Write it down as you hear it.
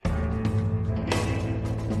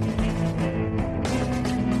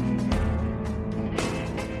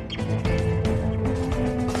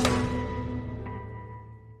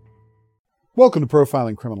Welcome to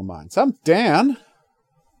Profiling Criminal Minds. I'm Dan.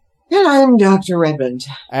 And I'm Dr. Redmond.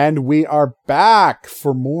 And we are back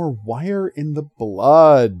for more Wire in the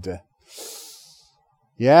Blood.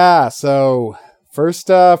 Yeah, so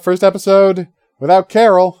first episode without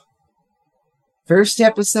Carol. First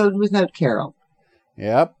episode without Carol.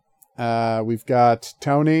 Yep. We've got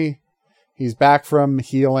Tony. He's back from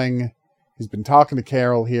healing. He's been talking to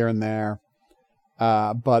Carol here and there,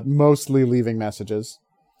 but mostly leaving messages.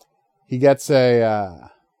 He gets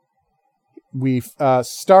we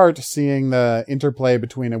start seeing the interplay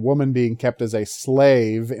between a woman being kept as a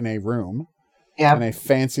slave in a room, in a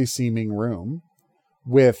fancy-seeming room,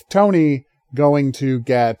 with Tony going to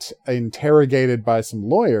get interrogated by some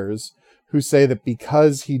lawyers who say that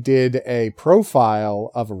because he did a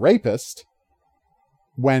profile of a rapist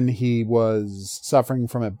when he was suffering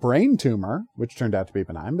from a brain tumor, which turned out to be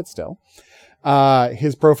benign, but still,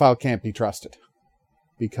 his profile can't be trusted.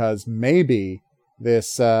 Because maybe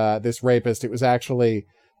this rapist, it was actually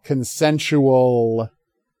consensual,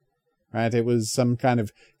 right? It was some kind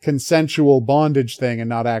of consensual bondage thing and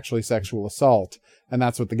not actually sexual assault. And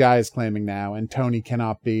that's what the guy is claiming now. And Tony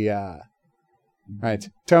cannot be, right?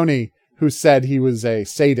 Tony, who said he was a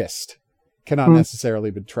sadist, cannot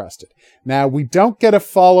necessarily be trusted. Now, we don't get a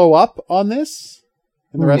follow-up on this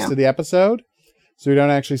in the rest of the episode. So we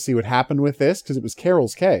don't actually see what happened with this because it was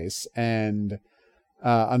Carol's case. And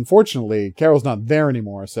unfortunately, Carol's not there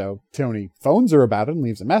anymore, so Tony phones her about it and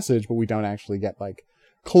leaves a message, but we don't actually get,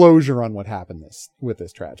 closure on what happened with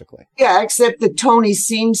this tragically. Yeah, except that Tony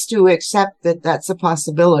seems to accept that that's a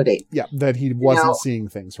possibility. Yeah, that he wasn't seeing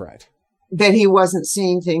things right. That he wasn't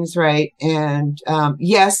seeing things right, and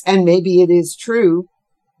yes, and maybe it is true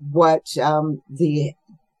what the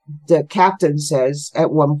captain says at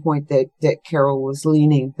one point that Carol was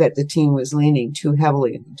that the team was leaning too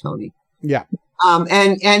heavily on Tony. Yeah.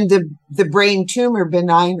 And the brain tumor,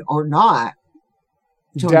 benign or not,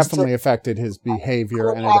 definitely affected his behavior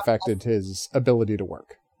and it affected his ability to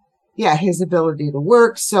work. Yeah, his ability to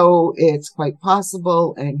work. So it's quite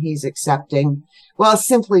possible. And he's accepting,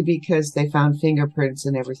 simply because they found fingerprints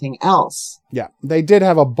and everything else. Yeah, they did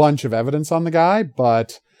have a bunch of evidence on the guy,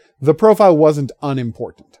 but the profile wasn't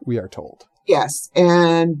unimportant, we are told. Yes.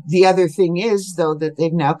 And the other thing is, though, that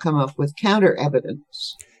they've now come up with counter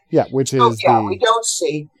evidence. Yeah, which is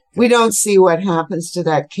we don't see what happens to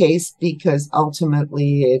that case because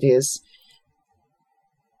ultimately it is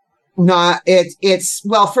not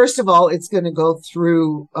first of all, it's going to go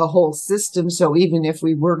through a whole system. So even if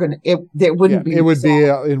we were going to, there wouldn't be. It would be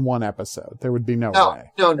in one episode. There would be no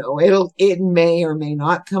way. No. It may or may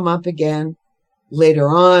not come up again later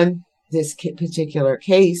on, this particular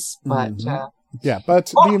case, but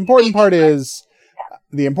but the important part is.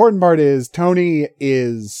 The important part is Tony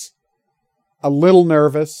is a little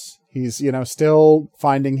nervous. He's, still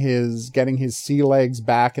getting his sea legs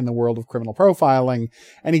back in the world of criminal profiling,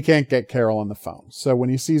 and he can't get Carol on the phone. So when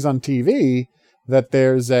he sees on TV that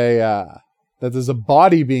there's a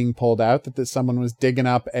body being pulled out, that someone was digging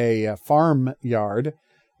up a farm yard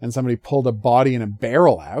and somebody pulled a body in a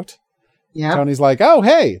barrel out. Yeah. Tony's like, oh,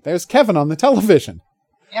 hey, there's Kevin on the television.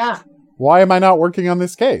 Yeah. Why am I not working on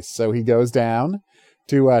this case? So he goes down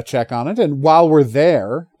to check on it. And while we're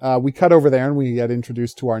there, we cut over there and we get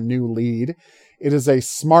introduced to our new lead. It is a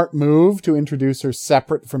smart move to introduce her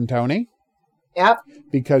separate from Tony. Yep.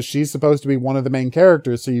 Because she's supposed to be one of the main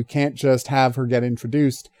characters, so you can't just have her get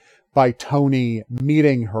introduced by Tony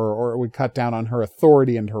meeting her, or it would cut down on her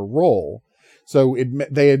authority and her role. So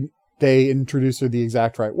they introduce her the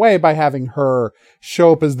exact right way by having her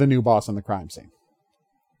show up as the new boss on the crime scene.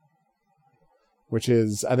 Which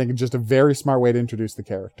is, I think, just a very smart way to introduce the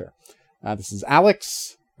character. This is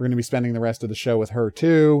Alex. We're going to be spending the rest of the show with her,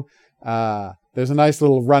 too. There's a nice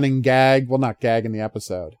little running gag. Well, not gag in the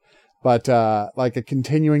episode. But a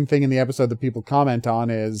continuing thing in the episode that people comment on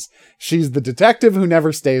is she's the detective who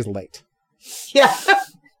never stays late. Yeah.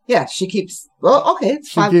 Yeah, she keeps... Well, okay,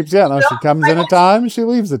 it's fine. She comes in at time, she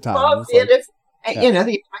leaves at time. I'm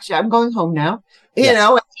going home now. You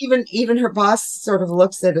know, even her boss sort of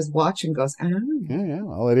looks at his watch and goes, oh. Yeah.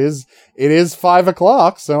 Well, it is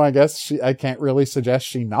 5:00, so I guess I can't really suggest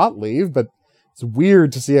she not leave, but it's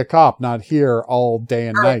weird to see a cop not here all day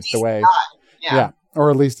and night the way. Yeah.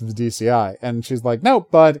 Or at least the DCI. And she's like, no,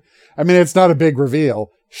 but I mean, it's not a big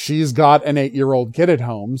reveal. She's got an 8-year-old kid at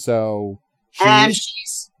home, so. And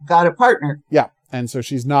she's got a partner. Yeah. And so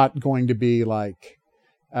she's not going to be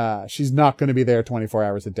she's not going to be there 24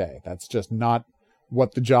 hours a day. That's just not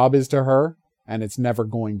what the job is to her, and it's never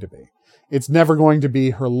going to be. It's never going to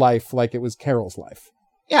be her life like it was Carol's life.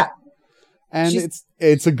 Yeah. And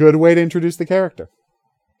it's a good way to introduce the character.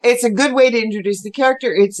 it's a good way to introduce the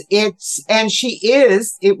character. It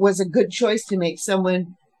was a good choice to make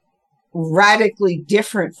someone radically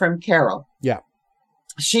different from Carol. Yeah.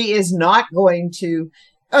 She is not going to,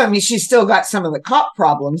 I mean, she's still got some of the cop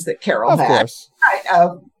problems that Carol had. Of course. Right?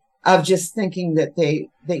 Of just thinking that they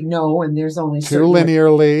know and there's only too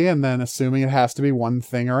linearly and then assuming it has to be one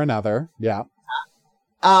thing or another. Yeah.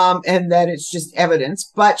 And that it's just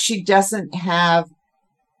evidence, but she does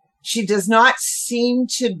not seem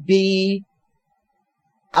to be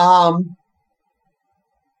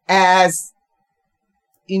as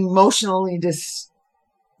emotionally disturbed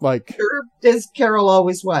as Carol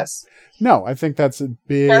always was. No, I think that's a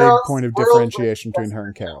big point of differentiation between her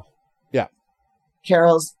and Carol. Yeah.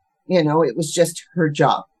 Carol's, it was just her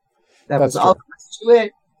job. That's was all there was to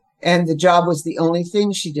it. And the job was the only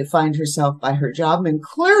thing. She defined herself by her job. And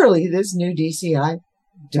clearly this new DCI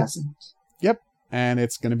doesn't. Yep. And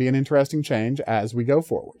it's going to be an interesting change as we go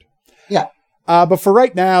forward. Yeah. But for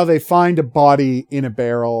right now, they find a body in a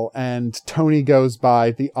barrel and Tony goes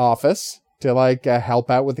by the office to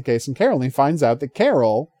help out with the case. And Carol, and he finds out that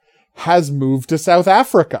Carol has moved to South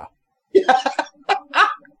Africa.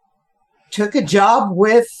 Took a job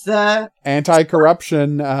with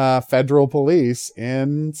anti-corruption federal police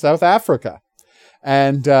in South Africa.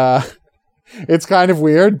 And it's kind of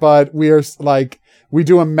weird, but we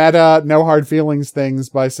do a meta no hard feelings things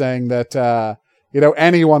by saying that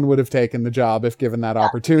anyone would have taken the job if given that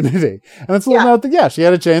opportunity. And it's a little note that she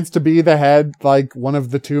had a chance to be the head, one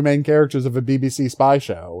of the two main characters of a BBC spy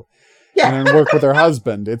show. Yeah. And work with her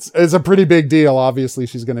husband. It's a pretty big deal. Obviously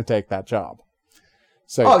she's going to take that job.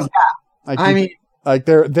 So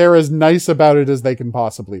they're as nice about it as they can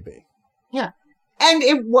possibly be. Yeah. And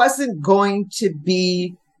it wasn't going to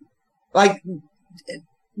be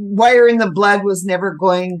Wire in the Blood was never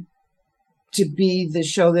going to be the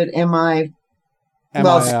show that MI5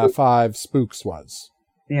 Spooks was.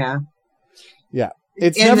 Yeah. Yeah.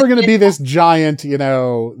 It's never going to be this giant,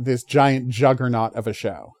 this giant juggernaut of a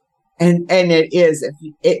show. And it is.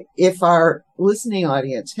 If our listening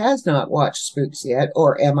audience has not watched Spooks yet,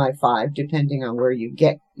 or MI5, depending on where you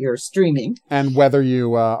get your streaming. And whether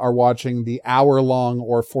you are watching the hour-long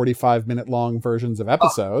or 45-minute-long versions of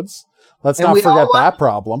episodes, let's not forget that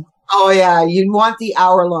problem. Oh, yeah. You want the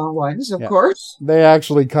hour-long ones, of course. They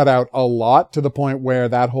actually cut out a lot to the point where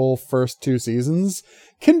that whole first 2 seasons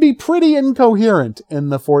can be pretty incoherent in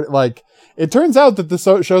the it turns out that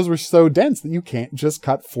the shows were so dense that you can't just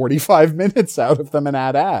cut 45 minutes out of them and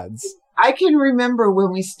add ads. I can remember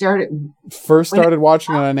when we started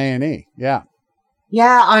watching it on A&E. Yeah.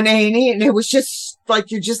 Yeah, on A&E. And it was just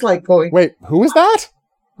you're just going, wait, who is that?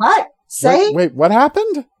 What? Wait, what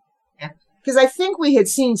happened? Yeah. Because I think we had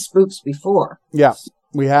seen Spooks before. Yeah,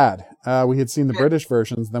 we had. We had seen the British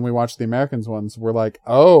versions. Then we watched the Americans ones. We're like,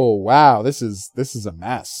 oh, wow, this is a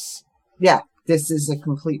mess. Yeah. This is a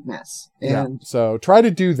complete mess. And so try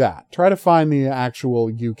to do that. Try to find the actual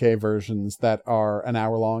UK versions that are an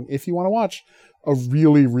hour long if you want to watch a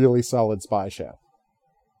really, really solid spy show.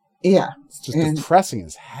 Yeah. It's just depressing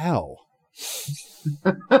as hell.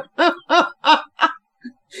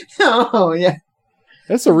 Oh, yeah.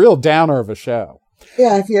 It's a real downer of a show.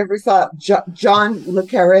 Yeah, if you ever thought John Le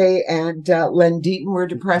Carré and Len Deaton were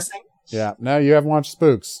depressing. Yeah, no, you haven't watched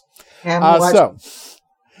Spooks. So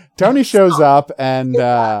Tony shows up and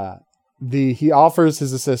he offers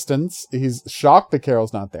his assistance. He's shocked that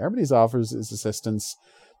Carol's not there, but he offers his assistance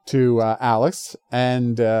to Alex.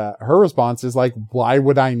 And her response is why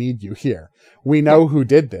would I need you here? We know who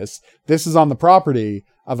did this. This is on the property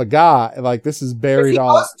of a guy. This is buried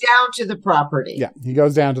all. He goes down to the property. Yeah, he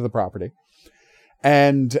goes down to the property.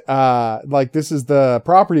 And this is the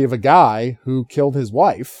property of a guy who killed his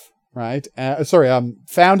wife. Right.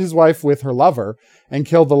 Found his wife with her lover and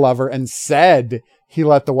killed the lover and said he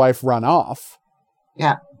let the wife run off.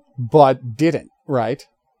 Yeah. But didn't. Right.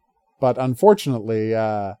 But unfortunately,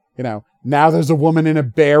 now there's a woman in a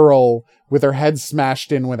barrel with her head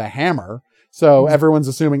smashed in with a hammer. So everyone's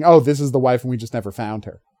assuming, oh, this is the wife and we just never found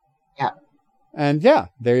her. Yeah. And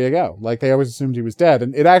there you go. They always assumed he was dead.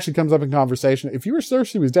 And it actually comes up in conversation. If you were sure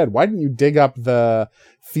she was dead, why didn't you dig up the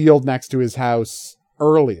field next to his house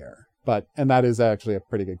earlier? And that is actually a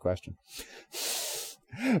pretty good question.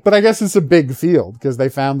 But I guess it's a big field because they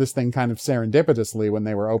found this thing kind of serendipitously when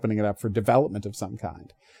they were opening it up for development of some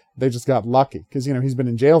kind. They just got lucky because, he's been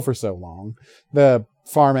in jail for so long. The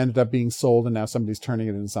farm ended up being sold and now somebody's turning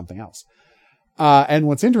it into something else. And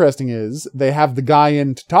what's interesting is they have the guy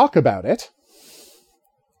in to talk about it.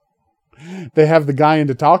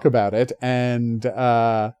 And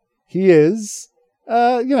he is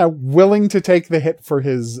willing to take the hit for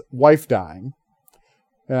his wife dying.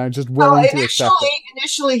 just willing to accept it.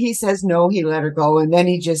 Initially, he says no, he let her go, and then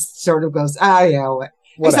he just sort of goes, yeah,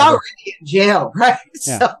 he's Whatever. already in jail, right?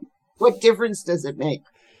 Yeah. So what difference does it make?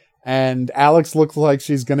 And Alex looks like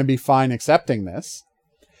she's going to be fine accepting this.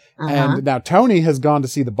 And now Tony has gone to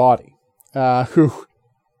see the body,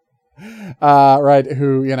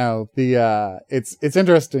 it's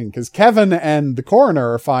interesting because Kevin and the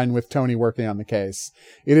coroner are fine with Tony working on the case.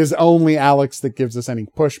 It is only Alex that gives us any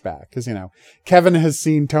pushback because, Kevin has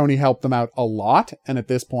seen Tony help them out a lot. And at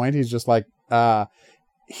this point, he's just like,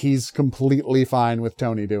 he's completely fine with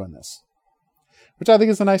Tony doing this, which I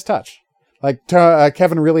think is a nice touch. Like,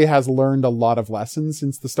 Kevin really has learned a lot of lessons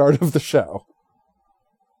since the start of the show.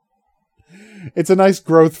 It's a nice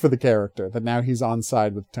growth for the character that now he's on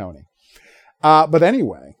side with Tony. But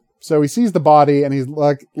anyway, so he sees the body and he's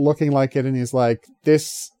looking like it and he's like,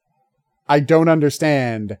 I don't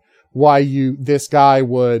understand why this guy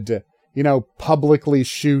would, publicly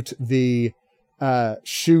shoot the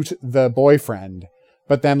boyfriend,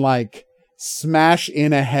 but then smash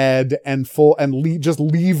in a head and just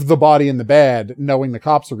leave the body in the bed knowing the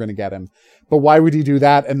cops are going to get him. But why would he do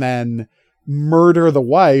that and then murder the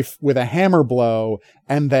wife with a hammer blow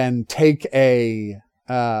and then take a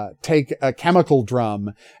chemical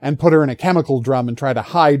drum and put her in a chemical drum and try to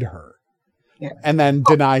hide her and then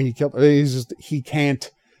deny he killed her? He can't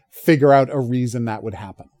figure out a reason that would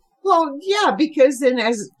happen. Well, yeah, because then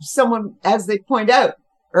as they point out,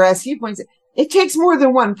 or as he points out, it takes more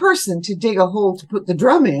than one person to dig a hole to put the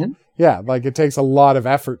drum in. Yeah, it takes a lot of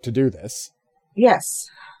effort to do this. Yes.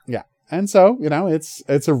 Yeah. And so,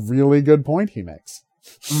 it's a really good point he makes.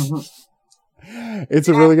 Mm-hmm. It's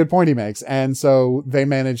a really good point he makes. And so they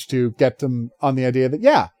managed to get them on the idea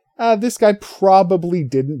that, this guy probably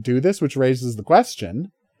didn't do this, which raises the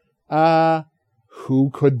question, who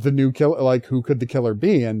could the killer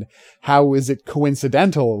be? And how is it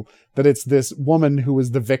coincidental that it's this woman who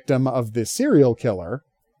was the victim of this serial killer?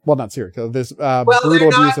 Well, not serial killer, this brutal,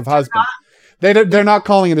 abusive husband. They're not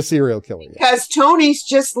calling it a serial killer yet. Because Tony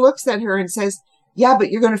just looks at her and says, yeah,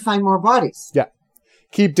 but you're going to find more bodies. Yeah.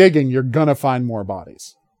 Keep digging. You're going to find more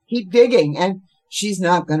bodies. Keep digging. And she's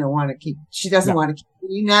not going to want to she doesn't want to keep.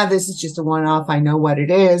 Now this is just a one-off. I know what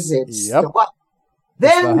it is. It's the wife.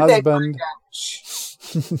 Then the husband.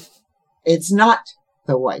 It's not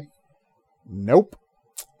the wife. Nope.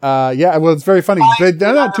 Well, it's very funny.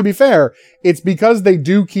 To be fair, it's because they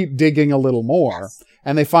do keep digging a little more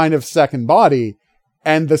and they find a second body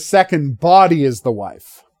and the second body is the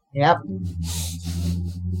wife. Yep.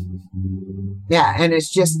 Yeah. And it's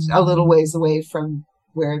just a little ways away from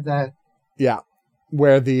where the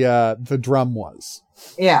drum was.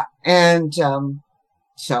 Yeah. And, and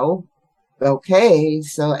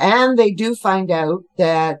they do find out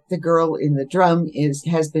that the girl in the drum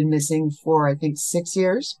has been missing for, I think, 6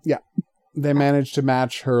 years. Yeah. They managed to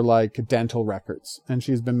match her dental records and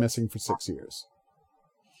she's been missing for 6 years.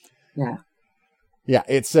 Yeah. Yeah.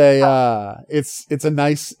 It's a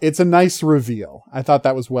nice reveal. I thought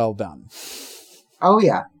that was well done. Oh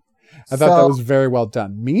yeah. I thought that was very well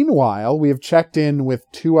done. Meanwhile, we have checked in with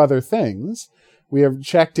two other things. We have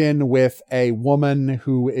checked in with a woman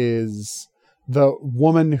who is the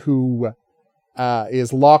woman who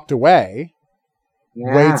is locked away.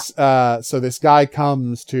 Yeah. Waits. So this guy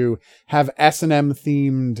comes to have S&M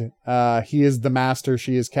themed. He is the master.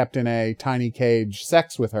 She is kept in a tiny cage.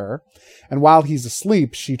 Sex with her, and while he's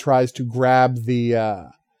asleep, she tries to grab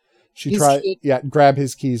grab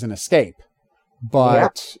his keys and escape.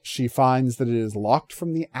 But she finds that it is locked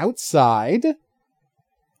from the outside.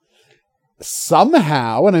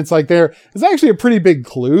 Somehow, and it's it's actually a pretty big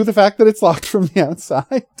clue, the fact that it's locked from the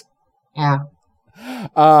outside. Yeah.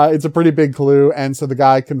 It's a pretty big clue, and so the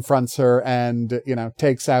guy confronts her and,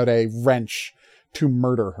 takes out a wrench to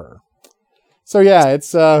murder her. So yeah,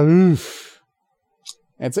 it's a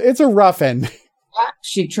rough ending.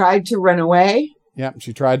 She tried to run away. Yeah,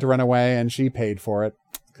 she tried to run away and she paid for it.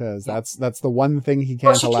 Because that's the one thing he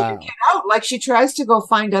can't allow. Can't get out. She tries to go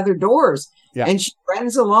find other doors. Yeah. And she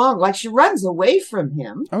runs along. She runs away from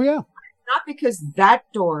him. Oh, yeah. Not because that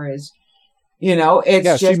door is,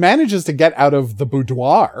 it's just... she manages to get out of the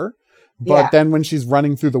boudoir. But then when she's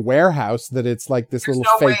running through the warehouse, that it's this little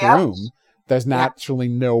fake room, there's naturally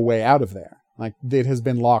no way out of there. It has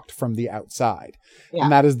been locked from the outside. Yeah.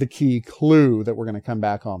 And that is the key clue that we're going to come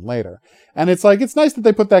back on later. And it's it's nice that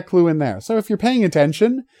they put that clue in there. So if you're paying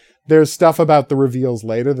attention, there's stuff about the reveals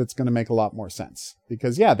later that's going to make a lot more sense.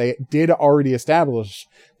 Because, they did already establish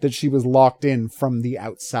that she was locked in from the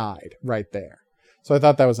outside right there. So I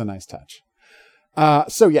thought that was a nice touch.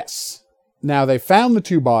 So yes, now they found the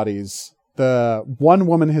two bodies. the one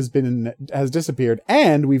woman has disappeared,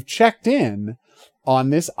 and we've checked in on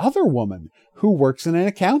this other woman who works in an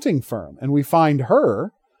accounting firm, and we find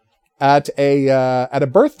her at a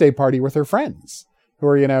birthday party with her friends who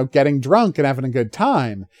are, getting drunk and having a good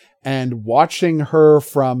time, and watching her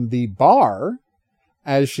from the bar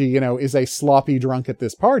as she, is a sloppy drunk at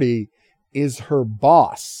this party is her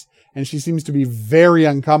boss. And she seems to be very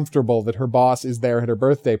uncomfortable that her boss is there at her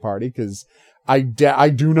birthday party, because I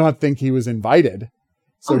do not think he was invited.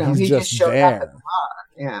 So he's just there.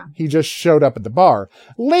 Yeah. He just showed up at the bar.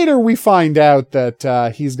 Later, we find out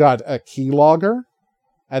that he's got a keylogger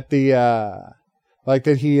at the,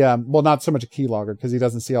 that he, not so much a keylogger because he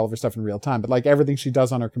doesn't see all of her stuff in real time, but everything she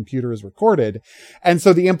does on her computer is recorded. And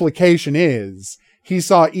so the implication is he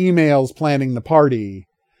saw emails planning the party.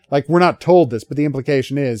 We're not told this, but the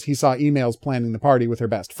implication is he saw emails planning the party with her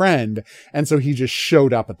best friend. And so he just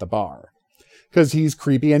showed up at the bar because he's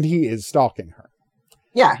creepy and he is stalking her.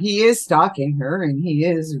 Yeah, he is stalking her, and he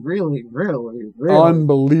is really, really, really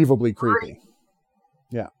unbelievably creepy.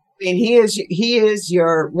 Yeah. I mean, he is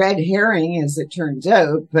your red herring, as it turns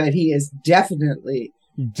out, but he is definitely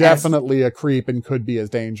a creep and could be as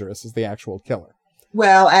dangerous as the actual killer.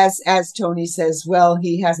 Well, as Tony says,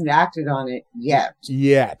 he hasn't acted on it yet.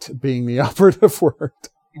 Yet being the operative word.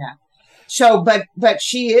 Yeah. So, but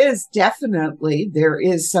she is definitely, there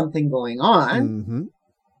is something going on. Mm-hmm.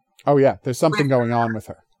 Oh, yeah. There's something going on with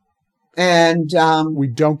her. And we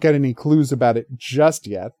don't get any clues about it just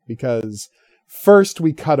yet, because first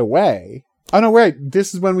we cut away. Oh, no, wait.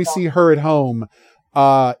 This is when we see her at home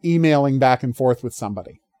emailing back and forth with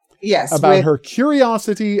somebody. Yes. About her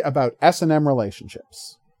curiosity about S&M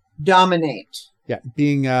relationships. Dominate. Yeah.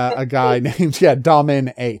 Being a guy named,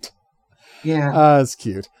 Domin8. Yeah. It's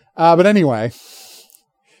cute. But anyway...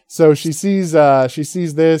 So she sees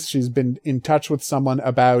this. She's been in touch with someone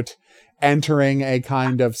about entering a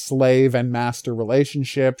kind of slave and master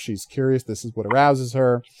relationship. She's curious. This is what arouses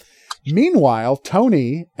her. Meanwhile,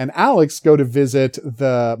 Tony and Alex go to visit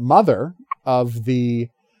the mother of the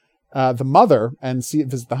mother and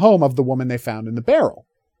visit the home of the woman they found in the barrel.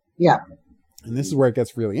 Yeah. And this is where it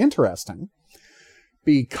gets really interesting,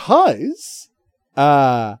 because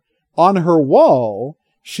on her wall,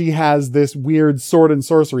 she has this weird sword and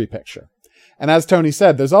sorcery picture. And as Tony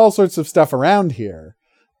said, there's all sorts of stuff around here,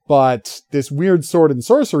 but this weird sword and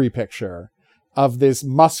sorcery picture of this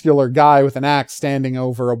muscular guy with an axe standing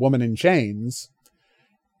over a woman in chains,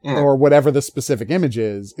 or whatever the specific image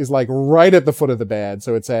is right at the foot of the bed.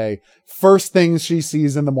 So it's a first thing she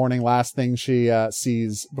sees in the morning, last thing she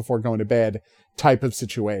sees before going to bed type of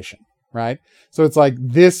situation, right? So it's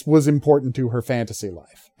this was important to her fantasy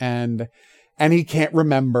life. And he can't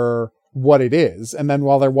remember what it is. And then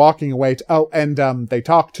while they're walking away, they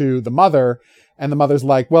talk to the mother, and the mother's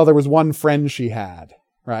there was one friend she had,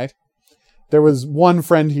 right? There was one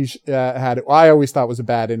friend he had who I always thought was a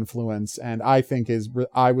bad influence, and I think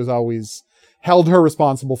I was always held her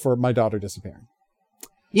responsible for my daughter disappearing.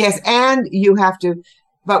 Yes, and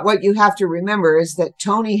but what you have to remember is that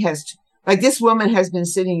Tony this woman has been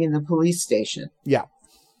sitting in the police station. Yeah.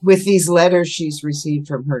 With these letters she's received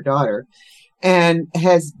from her daughter, and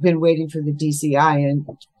has been waiting for the DCI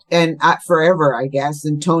and forever, I guess.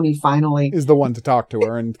 And Tony finally is the one to talk to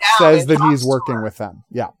her and says that he's working with them.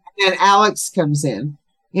 Yeah. And Alex comes in,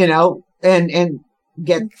 and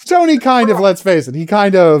gets Tony kind of, let's face it, he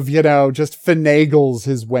kind of, just finagles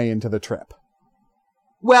his way into the trip.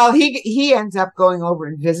 Well, he ends up going over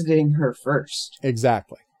and visiting her first.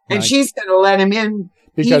 Exactly. And she's going to let him in.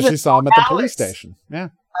 Because she saw him at the police station. Yeah.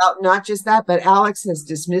 Well, not just that, but Alex has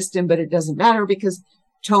dismissed him, but it doesn't matter because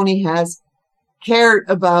Tony has cared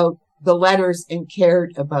about the letters and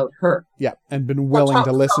cared about her. Yeah, and been willing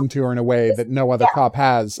to listen to her in a way that no other cop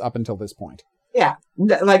has up until this point. Yeah,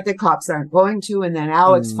 the cops aren't going to, and then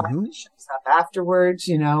Alex finally shows up afterwards,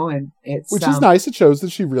 and it's... Which is nice. It shows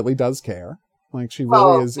that she really does care. She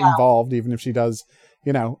really is involved, even if she does,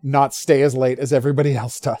 not stay as late as everybody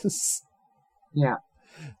else does. Yeah.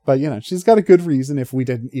 But, she's got a good reason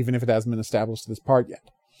even if it hasn't been established to this part yet.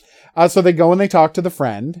 So they go and they talk to the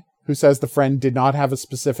friend, who says the friend did not have a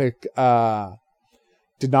specific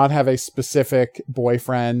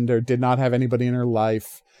boyfriend or did not have anybody in her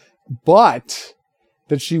life, but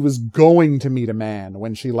that she was going to meet a man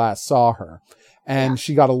when she last saw her. And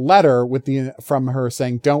she got a letter from her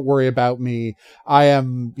saying, "Don't worry about me. I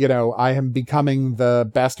am becoming the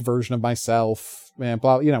best version of myself," and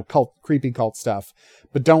blah, creepy cult stuff.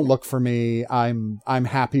 But don't look for me. I'm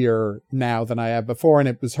happier now than I have before. And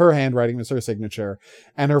it was her handwriting, it was her signature.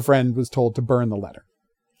 And her friend was told to burn the letter.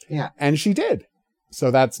 Yeah. And she did.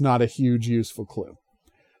 So that's not a huge useful clue.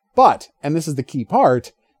 But, and this is the key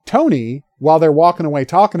part, Tony, while they're walking away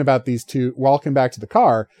talking about these two, walking back to the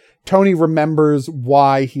car, Tony remembers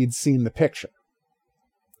why he'd seen the picture.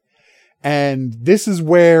 And this is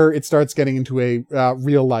where it starts getting into a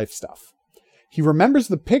real life stuff. He remembers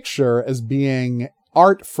the picture as being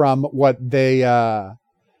art from what they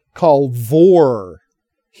call Vore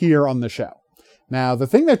here on the show. Now, the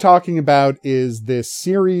thing they're talking about is this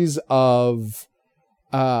series of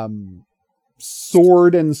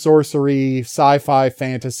sword and sorcery, sci-fi,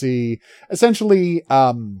 fantasy. Essentially,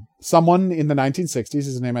 someone in the 1960s,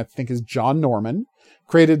 his name I think is John Norman,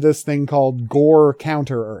 created this thing called Gore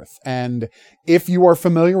Counter-Earth. And if you are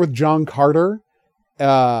familiar with John Carter,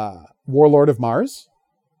 Warlord of Mars.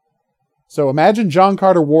 So imagine John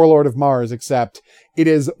Carter, Warlord of Mars, except it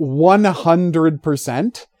is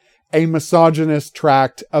 100% a misogynist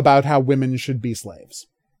tract about how women should be slaves.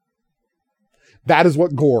 That is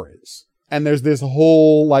what Gore is. And there's this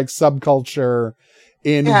whole like subculture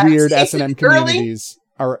in weird S&M communities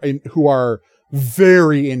who are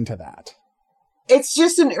very into that. It's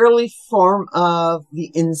just an early form of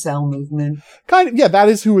the incel movement. Kind of, yeah, that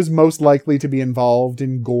is who is most likely to be involved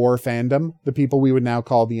in Gore fandom. The people we would now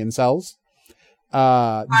call the incels.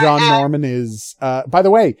 John Norman is, by the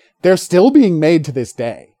way, they're still being made to this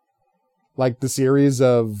day. Like the series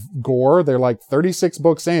of Gore, they're like 36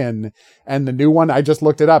 books in, and the new one, I just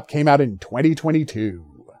looked it up, came out in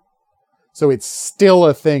 2022. So it's still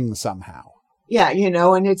a thing somehow. Yeah,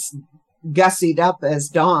 and it's gussied up as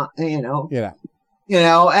Dawn, Yeah.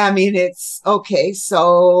 I mean, it's okay.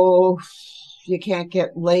 So you can't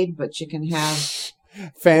get laid, but you can have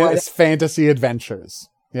fantasy adventures.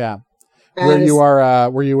 Yeah. Where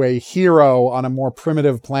you a hero on a more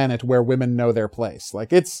primitive planet where women know their place.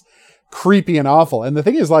 Like it's creepy and awful. And the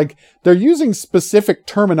thing is, like, they're using specific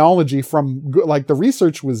terminology from, like, the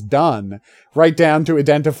research was done right down to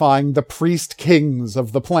identifying the priest kings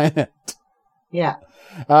of the planet. Yeah.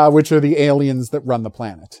 Which are the aliens that run the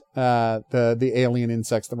planet. The alien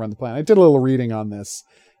insects that run the planet. I did a little reading on this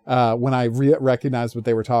when I recognized what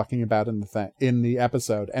they were talking about in the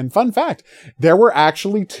episode. And fun fact, there were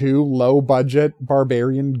actually 2 low-budget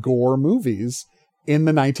barbarian gore movies in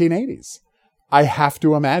the 1980s. I have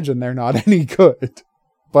to imagine they're not any good,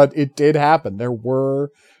 but it did happen. There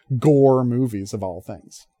were gore movies of all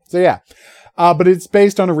things. So yeah, but it's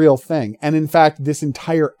based on a real thing. And in fact, this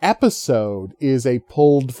entire episode is a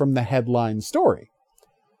pulled from the headline story,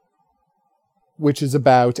 which is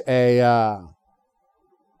about what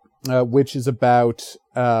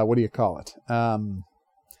do you call it?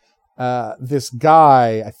 This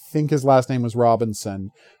guy, I think his last name was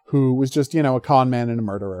Robinson, who was just, a con man and a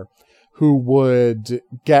murderer, who would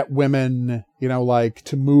get women, like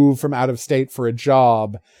to move from out of state for a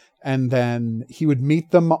job. And then he would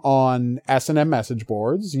meet them on S&M message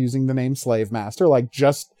boards using the name Slave Master, like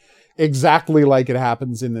just exactly like it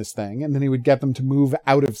happens in this thing. And then he would get them to move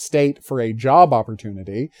out of state for a job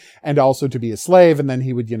opportunity and also to be a slave. And then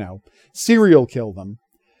he would, serial kill them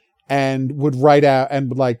and would write out and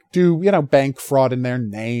would like do, bank fraud in their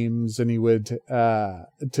names. And he would,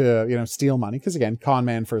 steal money. Cause again, con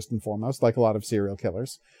man first and foremost, like a lot of serial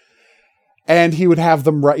killers. And he would have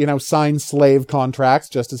them, sign slave contracts,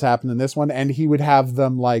 just as happened in this one. And he would have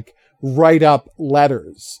them like write up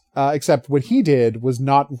letters. Except what he did was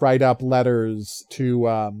not write up letters to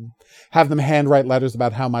have them handwrite letters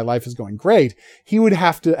about how my life is going great. He would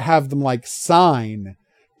have to have them like sign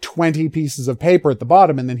 20 pieces of paper at the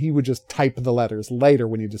bottom, and then he would just type the letters later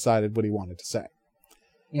when he decided what he wanted to say.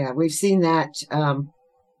 Yeah, we've seen that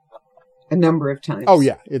a number of times. Oh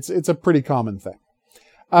yeah, it's a pretty common thing.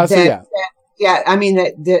 Yeah, I mean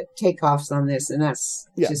the takeoffs on this, and that's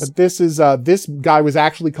but this is this guy was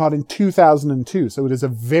actually caught in 2002, so it is a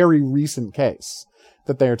very recent case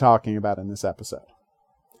that they are talking about in this episode.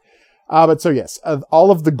 But so yes,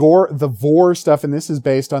 all of the Vore stuff in this is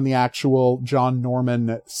based on the actual John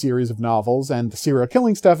Norman series of novels, and the serial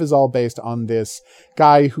killing stuff is all based on this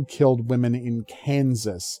guy who killed women in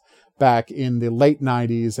Kansas back in the late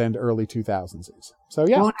 90s and early 2000s. So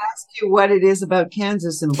yeah. I won't ask you what it is about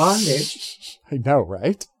Kansas and bondage. I know,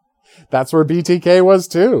 right? That's where BTK was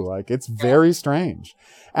too. Like, it's very strange.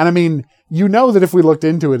 And I mean, that if we looked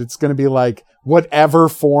into it, it's going to be like whatever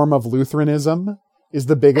form of Lutheranism is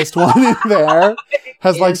the biggest one in there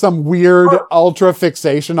has like some weird ultra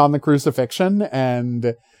fixation on the crucifixion,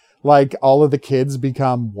 and like all of the kids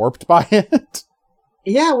become warped by it.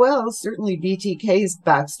 Yeah, well, certainly BTK's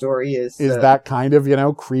backstory is that kind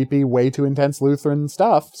of, creepy, way too intense Lutheran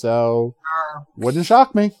stuff. So wouldn't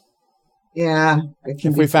shock me. Yeah.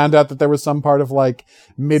 If we found out that there was some part of like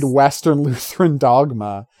Midwestern Lutheran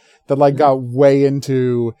dogma that like got way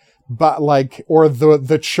into, but like, or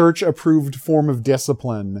the church approved form of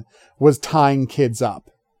discipline was tying kids up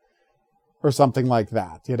or something like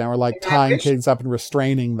that, you know, or like tying kids up and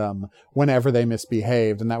restraining them whenever they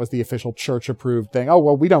misbehaved. And that was the official church approved thing. Oh,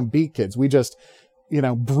 well, we don't beat kids. We just, you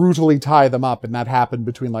know, brutally tie them up. And that happened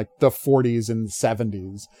between like the 40s and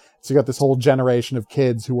 70s. So you got this whole generation of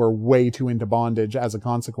kids who are way too into bondage as a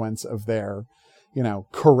consequence of their, you know,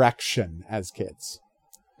 correction as kids.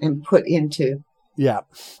 And put into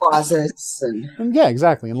closets. And yeah,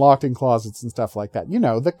 exactly. And locked in closets and stuff like that. You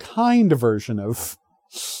know, the kind version of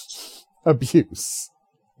abuse.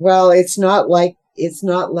 Well, it's not like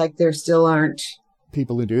there still aren't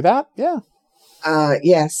people who do that. Yeah.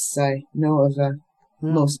 Yes, I know of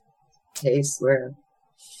most case where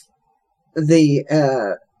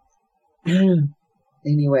the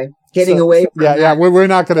anyway, getting away from that. We're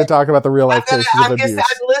not going to talk about the real life cases of abuse.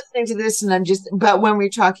 I'm listening to this and but when we're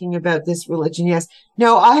talking about this religion, yes.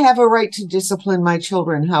 No, I have a right to discipline my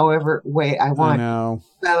children however way I want. I know.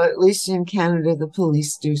 Well, at least in Canada, the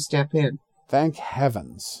police do step in. Thank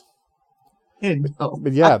heavens. No.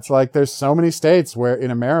 But yeah, it's like there's so many states where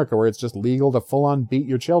in America where it's just legal to full on beat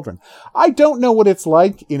your children. I don't know what it's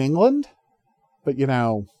like in England, but you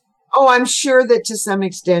know. Oh, I'm sure that to some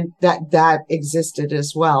extent that existed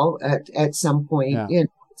as well at some point. Yeah. You know,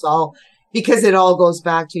 it's all because it all goes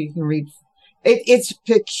back to, you can read it's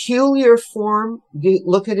peculiar form. You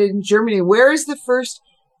look at it in Germany. Where is the first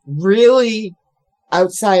really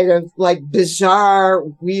outside of like bizarre,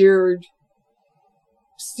 weird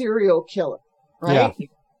serial killer? Right? Yeah.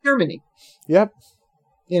 Germany. Yep.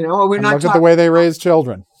 You know, we're not look at the way they raise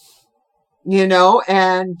children. You know,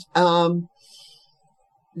 and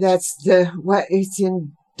that's it's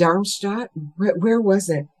in Darmstadt. Where was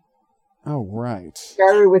it? Oh, right.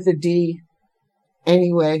 Started with a D.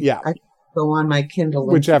 Anyway, yeah. I go on my Kindle.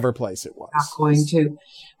 Whichever place it was. Not going to.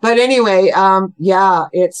 But anyway, yeah,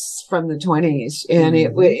 it's from the 20s. And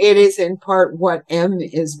it is in part what M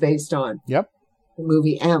is based on. Yep. The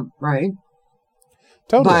movie M, right?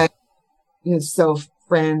 Totally. But, you know, so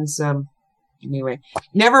friends, anyway,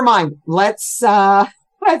 never mind. Let's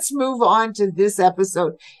move on to this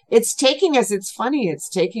episode. It's funny. It's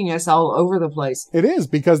taking us all over the place. It is,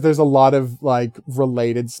 because there's a lot of like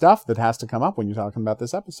related stuff that has to come up when you're talking about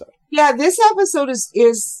this episode. Yeah, this episode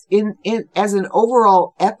is in as an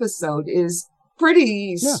overall episode is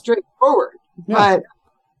pretty straightforward. Yeah. But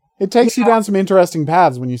it takes you down some interesting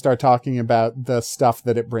paths when you start talking about the stuff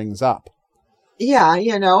that it brings up. Yeah,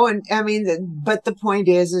 you know, and I mean, but the point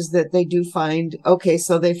is that they do find,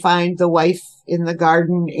 so they find the wife in the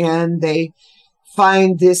garden and they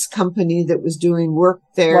find this company that was doing work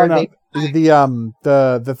there. Well, no,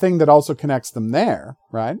 the thing that also connects them there,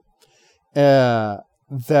 right? That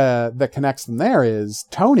connects them there is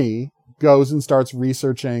Tony goes and starts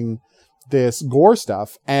researching this gore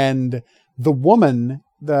stuff, and the woman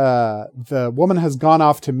has gone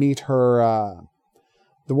off to meet her.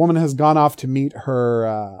 The woman has gone off to meet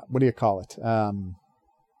her, what do you call it?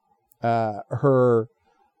 Her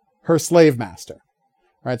slave master,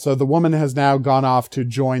 right? So the woman has now gone off to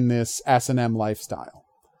join this S&M lifestyle.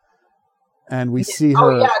 And we see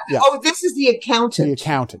her. Oh, this is the accountant. The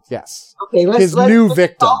accountant, yes. Okay, his new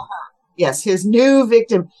victim. Yes, his new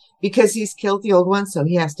victim, because he's killed the old one, so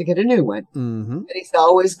he has to get a new one. Mm-hmm. But he's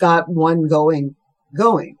always got one going,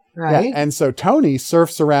 right? Yeah, and so Tony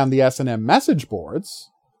surfs around the S&M message boards,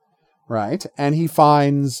 right? And he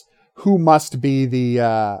finds who must be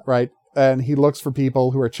the, right? And he looks for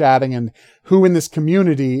people who are chatting and who in this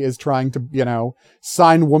community is trying to, you know,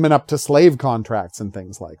 sign women up to slave contracts and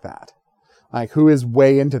things like that. Like, who is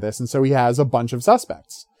way into this. And so he has a bunch of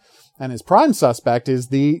suspects. And his prime suspect is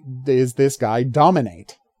this guy,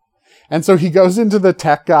 Dominate. And so he goes into the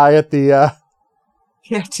tech guy at the,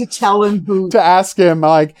 to tell him to ask him,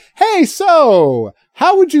 like, hey, so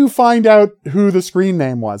how would you find out who the screen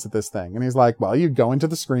name was at this thing? And he's like, well, you'd go into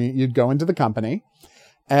the company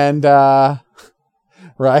and,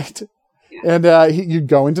 right. Yeah. And, you'd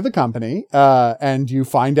go into the company, and you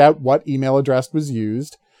find out what email address was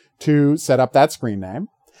used to set up that screen name.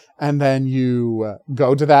 And then you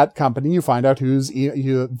go to that company, you find out who's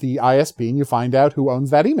the ISP, and you find out who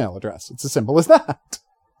owns that email address. It's as simple as that.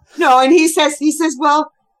 No, and he says,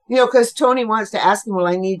 well, you know, because Tony wants to ask him, well,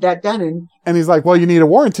 I need that done. And he's like, well, you need a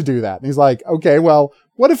warrant to do that. And he's like, okay, well,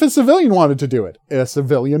 what if a civilian wanted to do it? A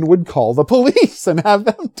civilian would call the police and have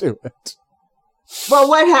them do it. Well,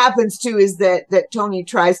 what happens too is that Tony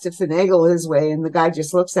tries to finagle his way, and the guy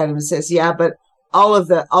just looks at him and says, yeah, but all of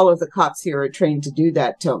the cops here are trained to do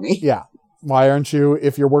that, Tony. Yeah. why aren't you,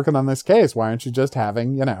 if you're working on this case, why aren't you just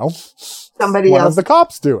having, somebody one else of the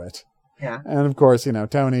cops do it? Yeah. And of course,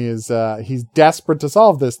 Tony is, he's desperate to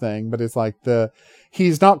solve this thing, but it's like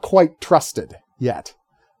he's not quite trusted yet.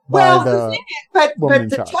 Well, the thing is, but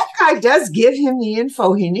the tech guy does give him the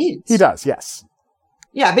info he needs. He does, yes.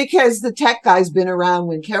 Yeah, because the tech guy's been around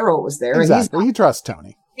when Carol was there. Exactly. And he trusts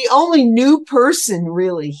Tony. The only new person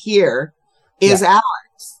really here is Alex.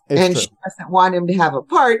 And true. She doesn't want him to have a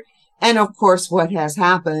part. And of course, what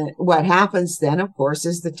happens then, of course,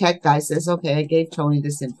 is the tech guy says, okay, I gave Tony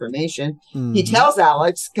this information. Mm-hmm. He tells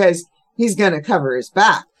Alex because he's going to cover his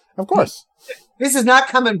back. Of course. This is not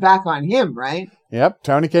coming back on him, right? Yep.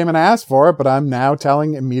 Tony came and asked for it, but I'm now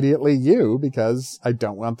telling immediately you because I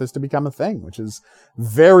don't want this to become a thing, which is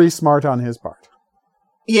very smart on his part.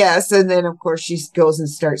 Yes. And then, of course, she goes and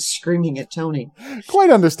starts screaming at Tony. Quite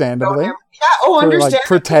understandably. Understandably. Like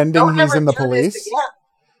pretending he's in the police.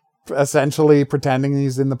 Essentially pretending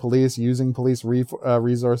he's in the police, using police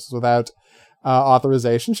resources without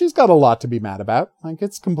authorization. She's got a lot to be mad about. Like,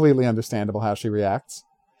 it's completely understandable how she reacts.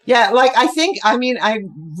 Yeah, I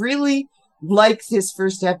really like this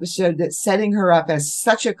first episode that's setting her up as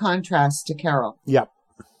such a contrast to Carol. Yep.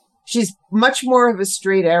 She's much more of a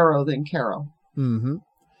straight arrow than Carol. Mm-hmm.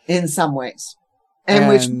 In some ways. And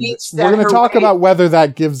which means that we're going to talk about whether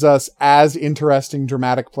that gives us as interesting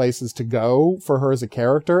dramatic places to go for her as a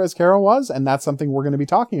character as Carol was. And that's something we're going to be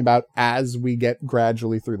talking about as we get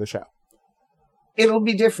gradually through the show. It'll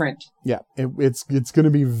be different. Yeah, it's going to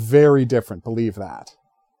be very different. Believe that.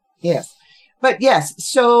 Yes. But yes,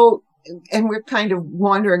 so, and we're kind of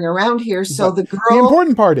wandering around here. So the girl. The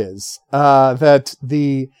important part is that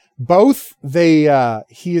they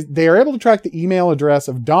are able to track the email address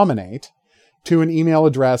of Dominate to an email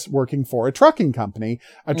address working for a trucking company,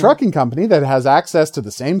 trucking company that has access to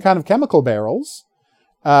the same kind of chemical barrels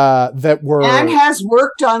that were... And has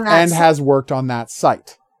worked on that site. Has worked on that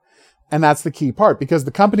site. And that's the key part, because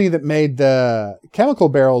the company that made the chemical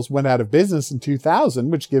barrels went out of business in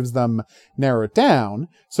 2000, which gives them narrow it down.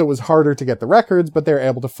 So it was harder to get the records, but they're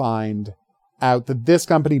able to find out that this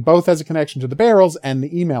company both has a connection to the barrels and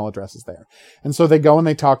the email addresses there. And so they go and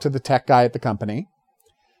they talk to the tech guy at the company.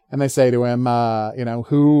 And they say to him,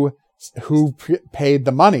 who paid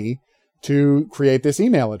the money to create this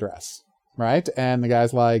email address, right? And the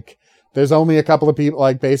guy's like, there's only a couple of people,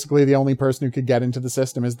 like basically the only person who could get into the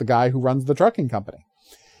system is the guy who runs the trucking company.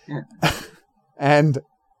 Yeah. And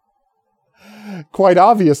quite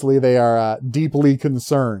obviously they are deeply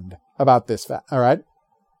concerned about this fact, all right?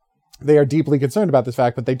 They are deeply concerned about this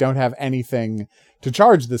fact, but they don't have anything to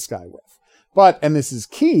charge this guy with. But, and this is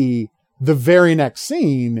key, the very next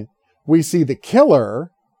scene, we see the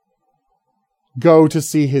killer go to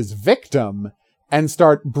see his victim and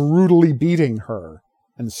start brutally beating her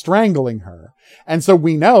and strangling her. And so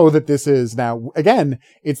we know that this is now, again,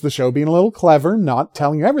 it's the show being a little clever, not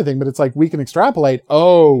telling you everything, but it's like we can extrapolate,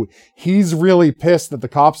 oh, he's really pissed that the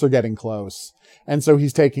cops are getting close. And so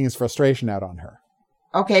he's taking his frustration out on her.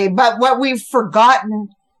 Okay, but what you've forgotten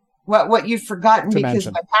because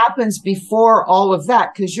what happens before all of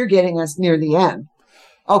that, because you're getting us near the end.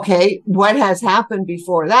 Okay, what has happened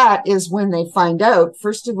before that is when they find out,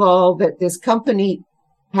 first of all, that this company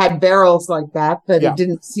had barrels like that, but it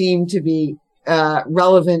didn't seem to be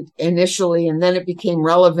relevant initially. And then it became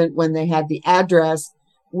relevant when they had the address.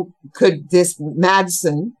 Could this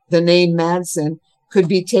Madsen, the name Madsen, could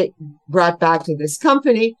be brought back to this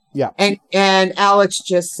company? Yeah. And Alex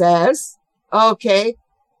just says, okay,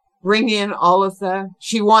 bring in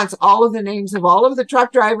she wants all of the names of all of the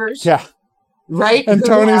truck drivers. Yeah. Right? And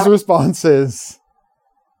Tony's response is,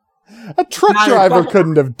 a truck driver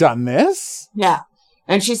couldn't have done this. Yeah.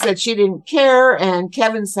 And she said she didn't care. And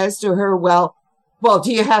Kevin says to her, well,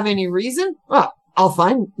 do you have any reason? Well, I'll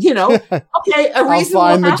find, okay, a reason. I'll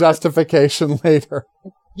find the justification later.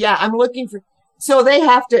 Yeah, I'm looking for. So they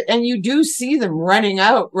have to, and you do see them running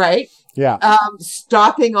out, right? Yeah.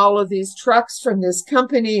 Stopping all of these trucks from this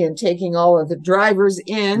company and taking all of the drivers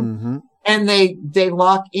in. Mm-hmm. And they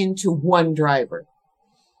lock into one driver.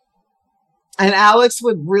 And Alex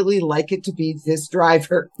would really like it to be this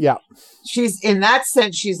driver. Yeah. In that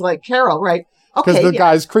sense, she's like Carol, right? Okay. Because the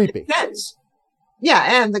guy's creepy.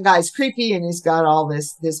 Yeah. And the guy's creepy and he's got all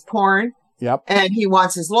this porn. Yep. And he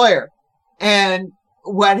wants his lawyer. And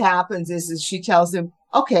what happens is she tells him,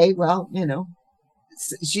 okay, well,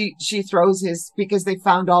 she throws because they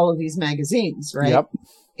found all of these magazines, right? Yep.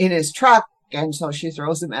 In his truck. And so she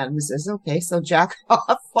throws them at him and says, okay, so jack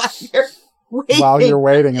off while you're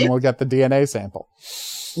waiting and we'll get the DNA sample.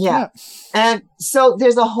 Yeah. And so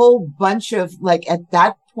there's a whole bunch of, at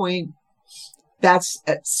that point, that's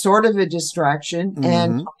sort of a distraction.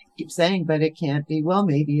 And Tony keeps saying, but it can't be. Well,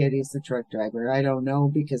 maybe it is the truck driver. I don't know,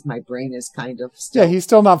 because my brain is kind of still. Yeah, he's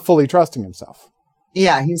still not fully trusting himself.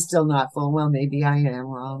 Yeah, he's still not full. Well, maybe I am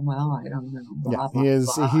wrong. Well, I don't know. Blah, He is.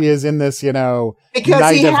 blah. He is in this, because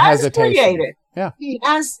night he of has hesitation. created. Yeah, he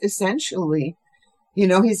has essentially.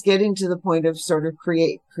 He's getting to the point of sort of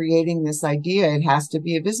creating this idea. It has to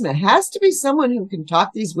be a businessman. It has to be someone who can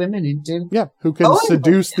talk these women into. Yeah, who can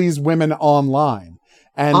seduce these women online.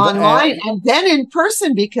 And then in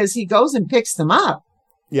person, because he goes and picks them up.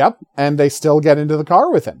 Yep. And they still get into the car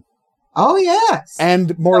with him. Oh, yes.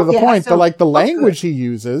 And more to the point, the language he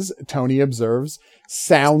uses, Tony observes,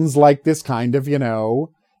 sounds like this kind of,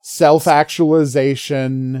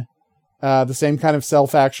 self-actualization, the same kind of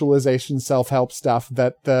self-actualization, self-help stuff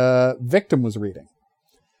that the victim was reading.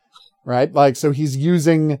 Right? Like, so he's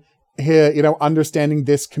using, understanding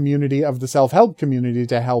this community of the self-help community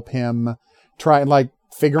to help him try and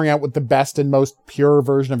figuring out what the best and most pure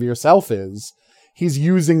version of yourself is. He's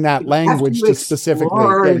using that language to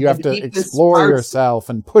specifically, you have to explore yourself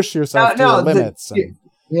and push yourself to your limits.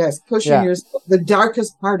 Pushing the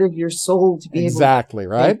darkest part of your soul to be exactly,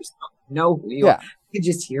 able to right? know who you are. You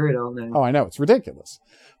just hear it all night. Oh, I know. It's ridiculous.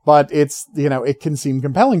 But it's, it can seem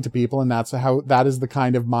compelling to people, and that is the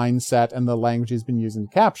kind of mindset and the language he's been using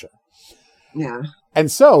to capture. Yeah.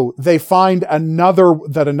 And so they find another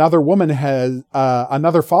woman has,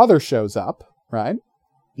 another father shows up, right?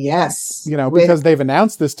 Yes. Because they've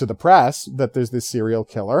announced this to the press that there's this serial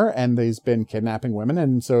killer and he's been kidnapping women.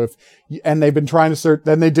 And so they've been trying to search,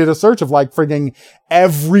 then they did a search of frigging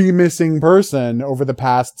every missing person over the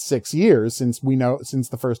past 6 years since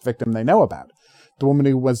the first victim they know about. The woman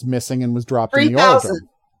who was missing and was dropped in the oil drum.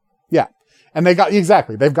 Yeah. And they've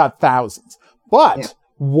got thousands. But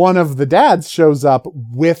one of the dads shows up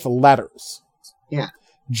with letters. Yeah.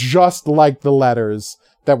 Just like the letters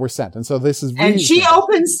that were sent. And so this is and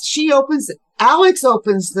Alex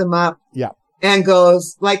opens them up. Yeah. And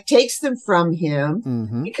goes, takes them from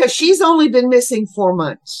him because she's only been missing 4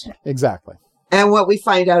 months. Exactly. And what we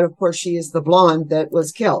find out, of course, she is the blonde that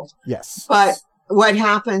was killed. Yes. But what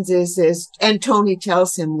happens is and Tony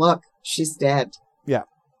tells him, look, she's dead. Yeah.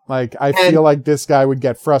 I feel like this guy would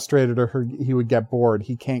get frustrated or he would get bored.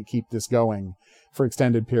 He can't keep this going for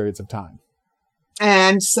extended periods of time.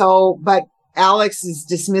 And so, but Alex is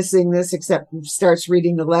dismissing this, except starts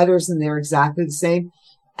reading the letters, and they're exactly the same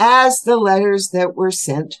as the letters that were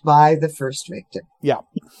sent by the first victim. Yeah.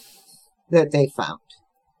 That they found.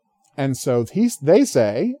 And so they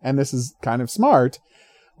say, and this is kind of smart,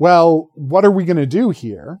 well, what are we going to do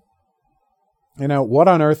here? What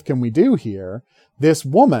on earth can we do here? This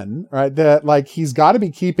woman, right, that he's got to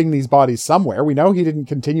be keeping these bodies somewhere. We know he didn't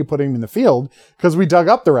continue putting them in the field because we dug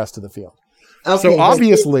up the rest of the field. Okay, so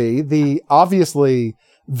obviously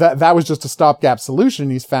that was just a stopgap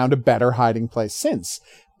solution. He's found a better hiding place since.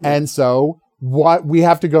 And so what we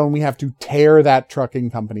have to go and we have to tear that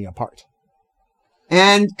trucking company apart.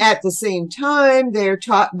 And at the same time, the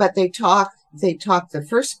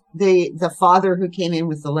father who came in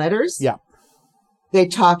with the letters. Yeah. They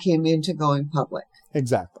talk him into going public.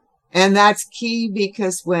 Exactly. And that's key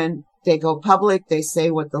because when they go public, they say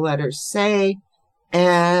what the letters say.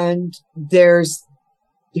 And there's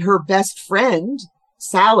her best friend,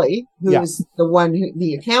 Sally, who's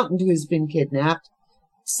the accountant who's been kidnapped.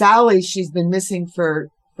 Sally, she's been missing for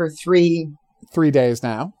 3 days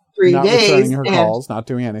now. 3 days. Not returning her calls, not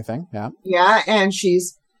doing anything. Yeah. Yeah. And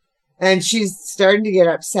she's starting to get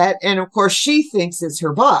upset. And of course, she thinks it's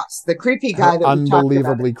her boss, the creepy guy that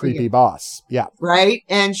unbelievably creepy boss. Yeah. Right.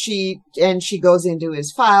 And she goes into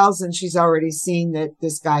his files and she's already seen that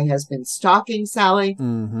this guy has been stalking Sally.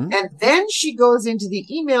 Mm-hmm. And then she goes into the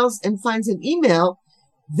emails and finds an email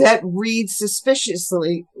that reads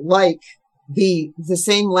suspiciously like the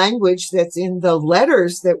same language that's in the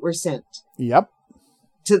letters that were sent. Yep.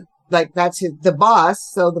 That's the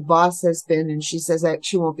boss. So the boss has been, and she says that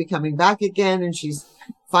she won't be coming back again. And she's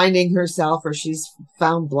finding herself, or she's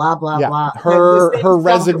found blah, blah, blah. Her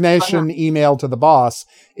resignation email to the boss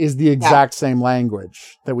is the exact same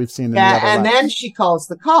language that we've seen in the other and letters. then she calls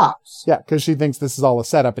the cops. Yeah. Cause she thinks this is all a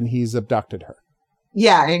setup and he's abducted her.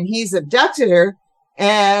 Yeah. And he's abducted her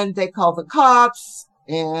and they call the cops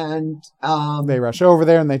and, they rush over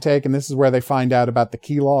there and and this is where they find out about the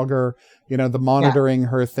keylogger. The monitoring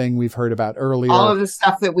her thing we've heard about earlier. All of the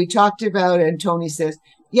stuff that we talked about. And Tony says,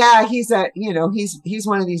 yeah, he's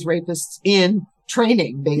one of these rapists in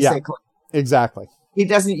training, basically. Yeah, exactly. He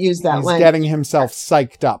doesn't use that language. He's getting himself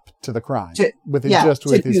psyched up to the crime with his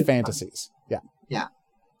fantasies. Yeah. Yeah.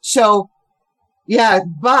 So,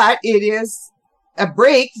 but it is a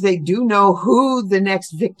break, they do know who the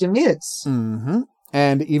next victim is. Mm-hmm.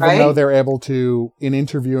 And even though they're able to, in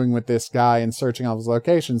interviewing with this guy and searching all his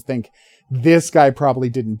locations, think this guy probably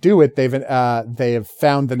didn't do it, they have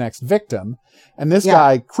found the next victim. And this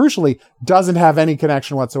guy, crucially, doesn't have any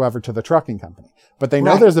connection whatsoever to the trucking company. But they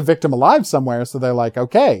know there's a victim alive somewhere, so they're like,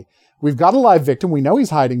 okay, we've got a live victim. We know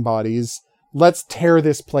he's hiding bodies. Let's tear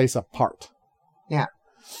this place apart. Yeah.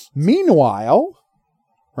 Meanwhile,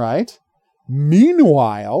 ranch.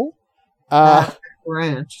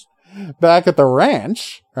 Back at the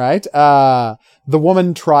ranch, right? The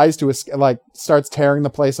woman tries to starts tearing the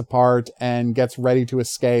place apart and gets ready to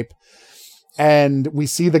escape. And we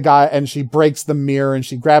see the guy, and she breaks the mirror, and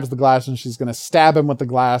she grabs the glass, and she's going to stab him with the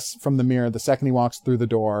glass from the mirror the second he walks through the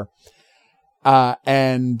door.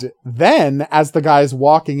 And then, as the guy's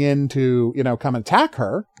walking in to, come attack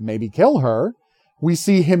her, maybe kill her, we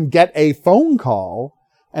see him get a phone call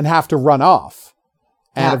and have to run off.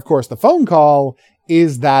 And of course, the phone call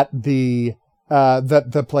is that the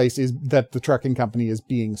trucking company is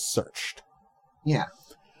being searched. Yeah.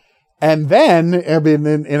 And then,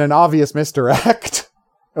 in an obvious misdirect,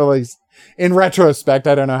 at least in retrospect,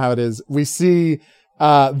 I don't know how it is, we see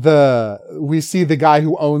the guy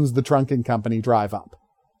who owns the trucking company drive up.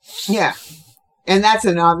 Yeah. And that's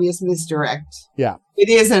an obvious misdirect. Yeah. It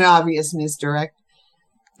is an obvious misdirect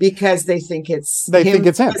because they think it's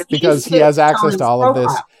him because he has access to all of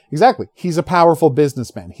this. Exactly. He's a powerful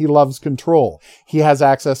businessman. He loves control. He has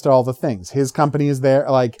access to all the things. His company is there.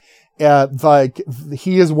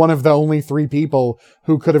 He is one of the only 3 people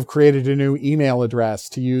who could have created a new email address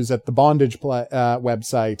to use at the bondage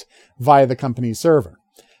website via the company's server.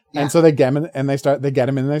 Yeah. And so they get him and they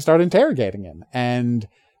start interrogating him. And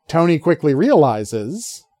Tony quickly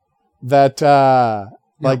realizes that,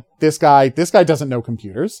 this guy doesn't know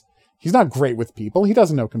computers. He's not great with people. He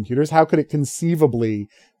doesn't know computers. How could it conceivably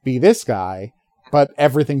be this guy? But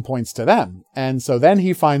everything points to them. And so then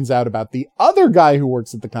he finds out about the other guy who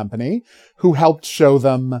works at the company who helped show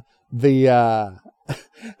them the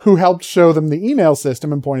email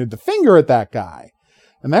system and pointed the finger at that guy.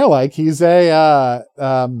 And they're like, he's and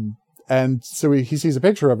so he sees a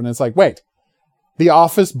picture of him and it's like, wait, the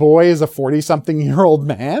office boy is a 40-something-year-old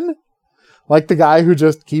man? Like the guy who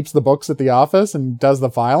just keeps the books at the office and does the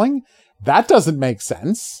filing? That doesn't make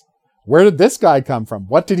sense. Where did this guy come from?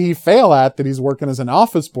 What did he fail at that he's working as an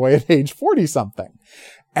office boy at age 40-something?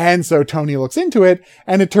 And so Tony looks into it,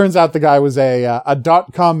 and it turns out the guy was a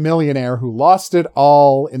dot-com millionaire who lost it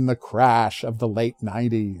all in the crash of the late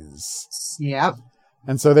 90s. Yep.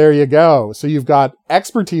 And so there you go. So you've got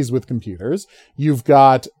expertise with computers. You've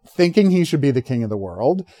got thinking he should be the king of the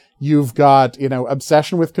world. You've got,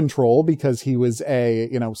 obsession with control because he was a,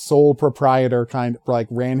 sole proprietor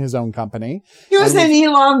ran his own company. He was an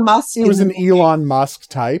Elon Musk. He was an Elon Musk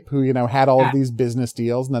type who, had all of these business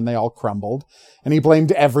deals and then they all crumbled and he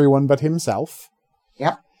blamed everyone but himself.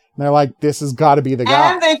 Yep. And they're like, this has got to be the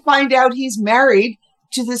guy. And they find out he's married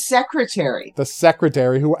to the secretary.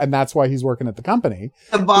 And that's why he's working at the company.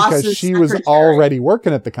 The boss's because she secretary. was already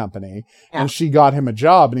working at the company and she got him a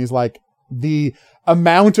job and he's like, the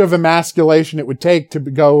amount of emasculation it would take to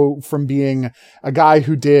go from being a guy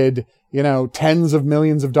who did, tens of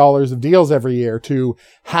millions of dollars of deals every year to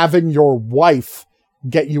having your wife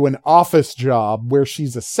get you an office job where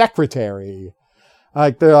she's a secretary.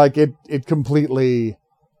 They're like, it completely,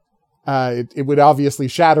 it would obviously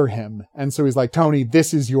shatter him. And so he's like, Tony,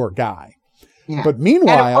 this is your guy. Yeah. But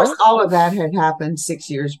meanwhile, and of course, all of that had happened 6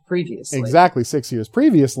 years previously. Exactly. 6 years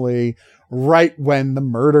previously, right when the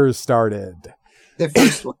murders started. The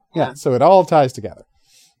first one. Yeah. So it all ties together.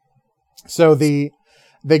 So they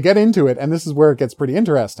get into it, and this is where it gets pretty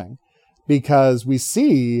interesting because we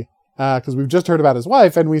see, because we've just heard about his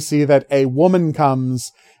wife, and we see that a woman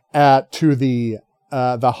comes to the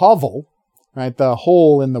hovel, right? The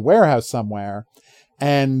hole in the warehouse somewhere.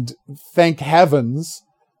 And thank heavens,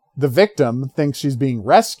 the victim thinks she's being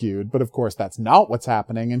rescued, but of course that's not what's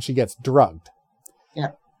happening, and she gets drugged.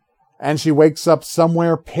 Yeah. And she wakes up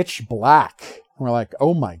somewhere pitch black. And we're like,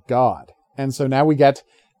 oh my God. And so now we get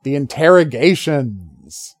the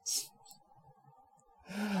interrogations.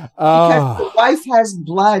 Because the wife has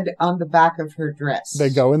blood on the back of her dress. They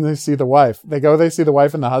go and they see the wife. They see the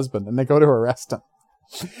wife and the husband, and they go to arrest him.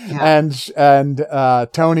 Yeah.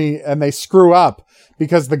 And Tony, and they screw up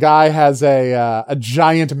because the guy has a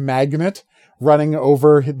giant magnet running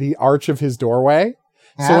over the arch of his doorway.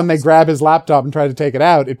 Yeah. So when they grab his laptop and try to take it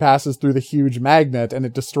out, it passes through the huge magnet and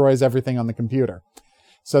it destroys everything on the computer.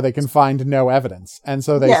 So they can find no evidence. And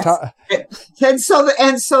so they and so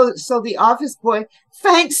the office boy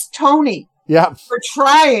thanks Tony. Yeah. for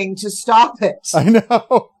trying to stop it. I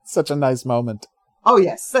know. Such a nice moment. Oh,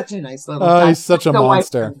 yes. Such a nice little Oh, he's such a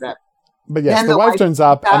monster. But yes, the wife turns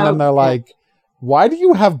up, and then they're like, why do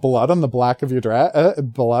you have blood on the back of your dress?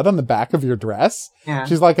 Blood on the back of your dress? Yeah.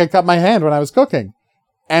 She's like, I cut my hand when I was cooking,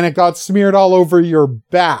 and it got smeared all over your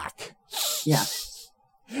back. Yeah.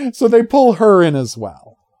 So they pull her in as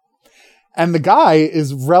well. And the guy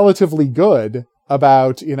is relatively good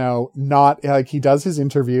about, not like, he does his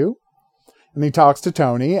interview and he talks to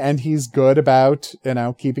Tony, and he's good about,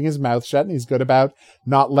 keeping his mouth shut, and he's good about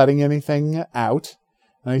not letting anything out.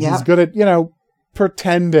 And he's good at,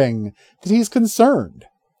 pretending that he's concerned,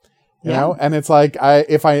 you know? And it's like, I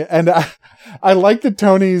like that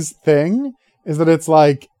Tony's thing is that it's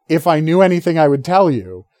like, if I knew anything, I would tell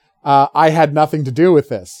you. I had nothing to do with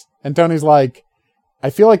this. And Tony's like, I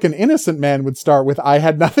feel like an innocent man would start with, I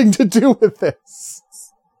had nothing to do with this,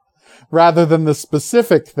 rather than the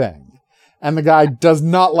specific thing. And the guy does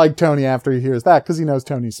not like Tony after he hears that, because he knows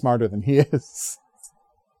Tony's smarter than he is.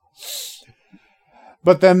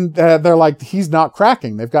 But then they're like, he's not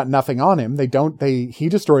cracking. They've got nothing on him. He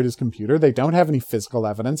destroyed his computer. They don't have any physical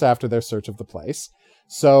evidence after their search of the place.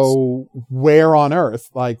 So where on earth,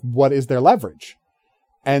 what is their leverage?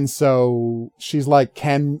 And so she's like,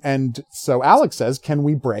 so Alex says, can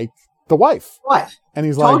we break the wife? What? And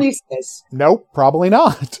he's Tony says, nope, probably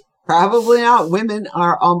not. Probably not. Women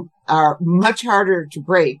are much harder to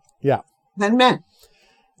break than men.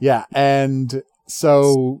 Yeah. And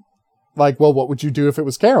so well, what would you do if it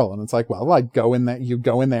was Carol? And it's like, well, you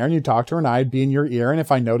go in there and you talk to her, and I'd be in your ear. And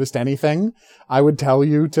if I noticed anything, I would tell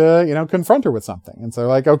you to, confront her with something. And so they're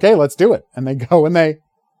like, okay, let's do it. And they go and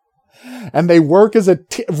they work as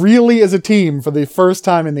really as a team for the first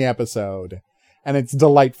time in the episode. And it's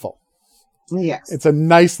delightful. Yes. It's a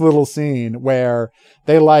nice little scene where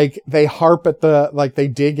they harp at they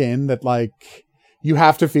dig in that you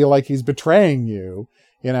have to feel like he's betraying you,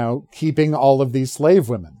 keeping all of these slave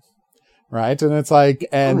women. Right.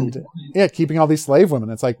 And it's keeping all these slave women.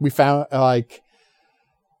 It's like, we found,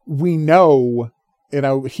 we know,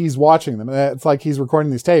 he's watching them. It's like he's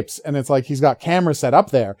recording these tapes, and it's like he's got cameras set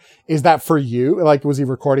up there. Is that for you? Was he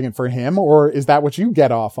recording it for him, or is that what you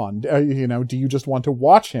get off on? Do you just want to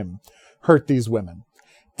watch him hurt these women?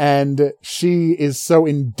 And she is so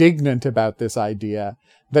indignant about this idea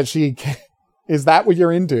that is that what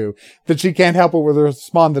you're into? That she can't help but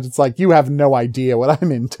respond that it's like, you have no idea what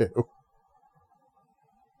I'm into.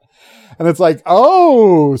 And it's like,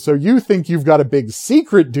 oh, so you think you've got a big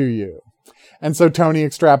secret, do you? And so Tony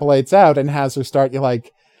extrapolates out and has her start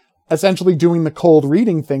essentially doing the cold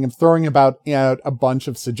reading thing of throwing about a bunch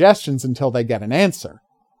of suggestions until they get an answer.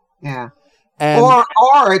 Yeah. And,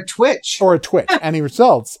 or a twitch. Or a twitch. Any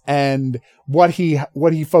results. And what he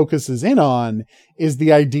focuses in on is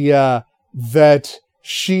the idea that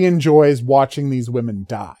she enjoys watching these women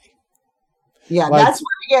die. Yeah, that's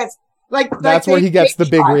where he gets that's where he gets the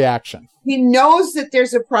big reaction. He knows that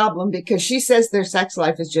there's a problem because she says their sex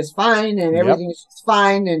life is just fine and everything is just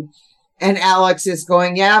fine, and Alex is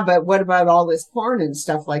going, yeah, but what about all this porn and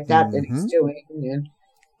stuff like that that he's doing,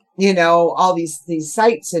 and all these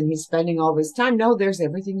sites, and he's spending all this time. No,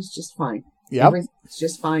 everything's just fine. Yep. Everything's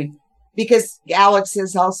just fine, because Alex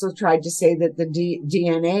has also tried to say that the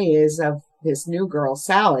DNA is of this new girl,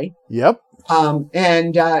 Sally. Yep.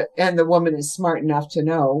 And the woman is smart enough to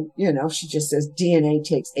know, she just says DNA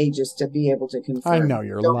takes ages to be able to confirm. I know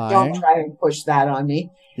you're lying. Don't try and push that on me.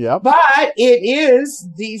 Yep. But it is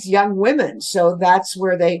these young women. So that's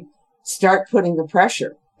where they start putting the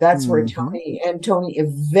pressure. That's where Tony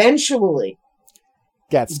eventually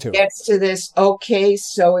gets to this. Okay.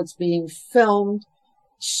 So it's being filmed.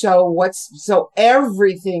 So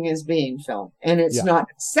everything is being filmed, and it's not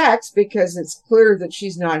sex, because it's clear that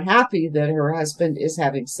she's not happy that her husband is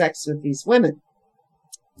having sex with these women.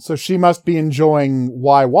 So she must be enjoying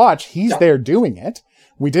why watch. He's there doing it.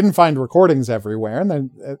 We didn't find recordings everywhere.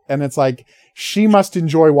 And it's like, she must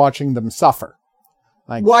enjoy watching them suffer.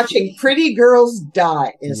 Watching pretty girls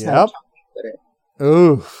die is how Tony put it.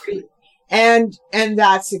 Ooh. And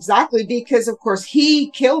that's exactly because, of course, he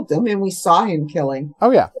killed them, and we saw him killing.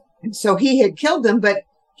 Oh, yeah. And so he had killed them, but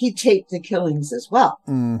he taped the killings as well.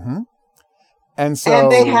 Mm-hmm. And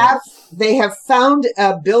they have found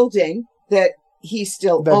a building that he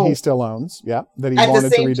still owns. Yeah. That he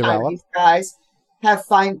wanted to redevelop. Time, these guys have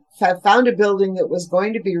found a building that was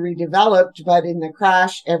going to be redeveloped, but in the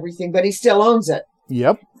crash, everything, but he still owns it.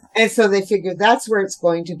 Yep. And so they figure that's where it's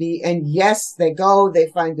going to be. And yes, they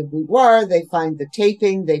find the boudoir, they find the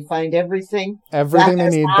taping, they find everything. Everything they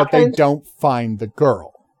need, but they don't find the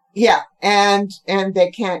girl. Yeah, and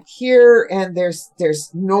they can't hear, and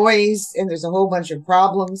there's noise, and there's a whole bunch of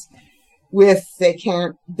problems with they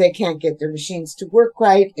can't get their machines to work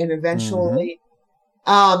right, and eventually,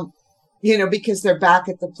 because they're back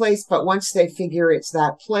at the place. But once they figure it's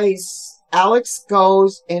that place, Alex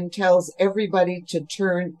goes and tells everybody to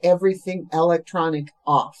turn everything electronic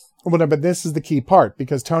off. Well, no, but this is the key part,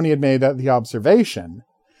 because Tony had made the observation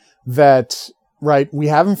that, right, we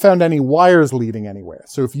haven't found any wires leading anywhere.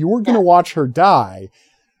 So if you were going to watch her die,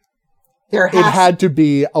 it had to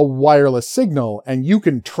be a wireless signal, and you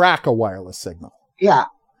can track a wireless signal. Yeah.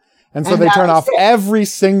 And so they turn off every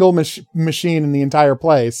single machine in the entire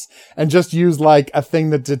place and just use like a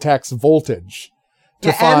thing that detects voltage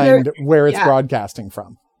to find where it's broadcasting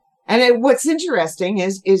from. And what's interesting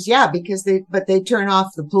is because they turn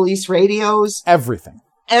off the police radios. Everything.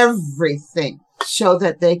 So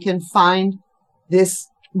that they can find this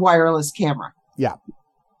wireless camera. Yeah.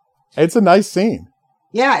 It's a nice scene.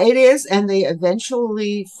 Yeah, it is. And they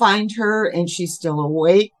eventually find her, and she's still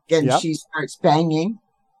awake, and she starts banging.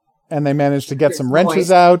 And they manage to get some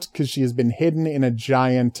wrenches out because she has been hidden in a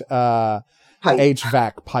giant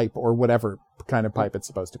HVAC pipe or whatever kind of pipe it's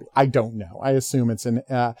supposed to be. I don't know. I assume it's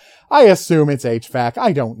HVAC.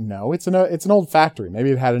 I don't know. It's an old factory.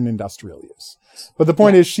 Maybe it had an industrial use. But the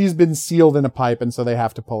point is she's been sealed in a pipe, and so they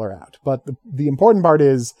have to pull her out. But the important part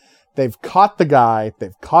is they've caught the guy.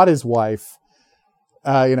 They've caught his wife.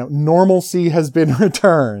 Normalcy has been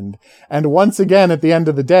returned. And once again, at the end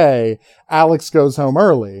of the day, Alex goes home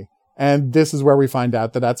early. And this is where we find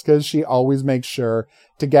out that that's because she always makes sure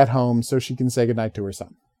to get home so she can say goodnight to her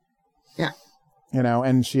son. Yeah.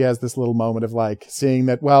 And she has this little moment of like seeing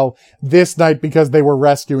that, well, this night, because they were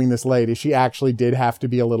rescuing this lady, she actually did have to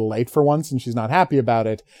be a little late for once, and she's not happy about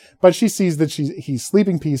it. But she sees that he's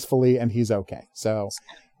sleeping peacefully and he's okay. So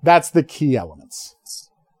that's the key elements.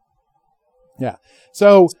 Yeah.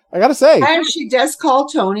 So I got to say. And she does call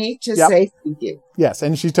Tony to say thank you. Yes.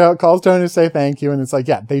 And she calls Tony to say thank you. And it's like,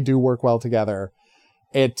 yeah, they do work well together.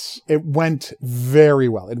 It went very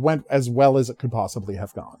well. It went as well as it could possibly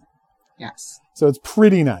have gone. Yes. So it's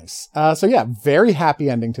pretty nice. Very happy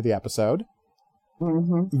ending to the episode.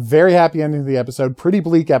 Mm-hmm. Very happy ending to the episode. Pretty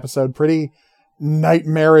bleak episode. Pretty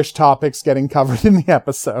nightmarish topics getting covered in the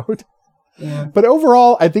episode. Yeah. But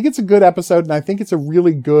overall, I think it's a good episode, and I think it's a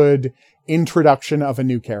really good introduction of a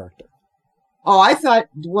new character. Oh, I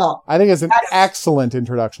think it's an excellent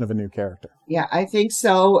introduction of a new character. Yeah, I think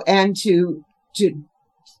so. And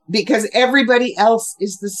because everybody else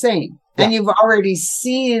is the same. Yeah. And you've already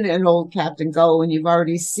seen an old captain go, and you've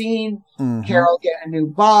already seen Carol get a new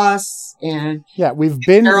boss. And we've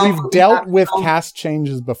dealt with cast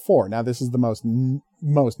changes before. Now this is the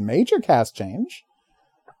most major cast change.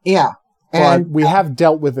 Yeah. But we have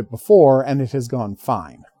dealt with it before, and it has gone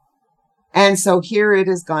fine. And so here it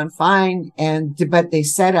has gone fine, but they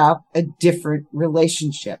set up a different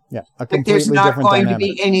relationship. Yeah, a different completely there's not going dynamic.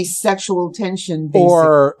 to be any sexual tension. Basically.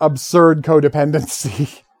 Or absurd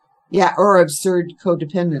codependency. Yeah, or absurd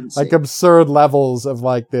codependency. Like absurd levels of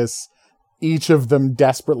like this, each of them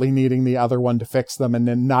desperately needing the other one to fix them, and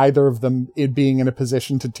then neither of them being in a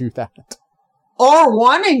position to do that. Or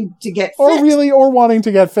wanting to get fixed. Or wanting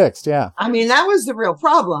to get fixed, yeah. I mean, that was the real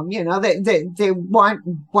problem. They want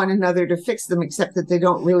one another to fix them, except that they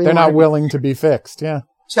don't really They're not willing to be fixed, yeah.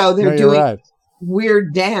 So they're doing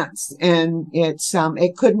weird dance, and it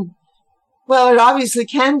couldn't, well, it obviously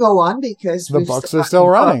can go on because the books are still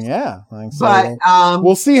running, yeah. But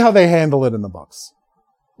we'll see how they handle it in the books.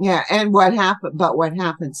 Yeah, and what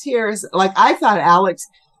happens here is, like, I thought Alex,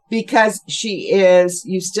 because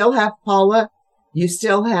you still have Paula. You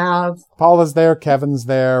still have... Paula's there, Kevin's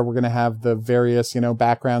there. We're going to have the various,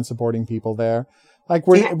 background supporting people there. Like,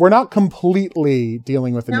 we're not completely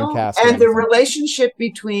dealing with a new cast. And the relationship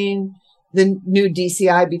between the new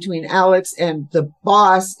DCI, between Alex and the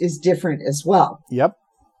boss, is different as well. Yep.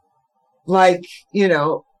 Like,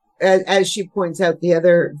 as she points out,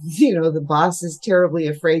 the boss is terribly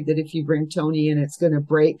afraid that if you bring Tony in, it's going to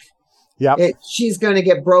break. Yep. She's going to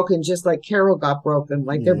get broken just like Carol got broken.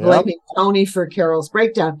 Like they're blaming Tony for Carol's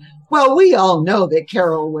breakdown. Well, we all know that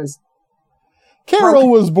Carol was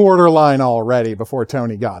borderline already before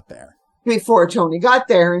Tony got there.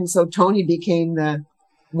 And so Tony became the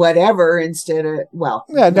whatever instead of,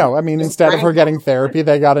 instead of her getting therapy,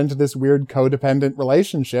 they got into this weird codependent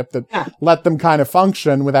relationship that let them kind of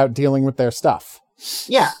function without dealing with their stuff.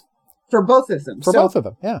 Yeah. For both of them.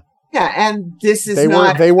 Yeah. Yeah, and this is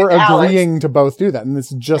they were agreeing to both do that, and this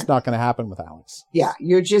is just not going to happen with Alex. Yeah,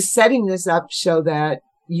 you're just setting this up so that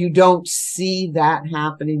you don't see that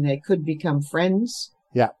happening. They could become friends.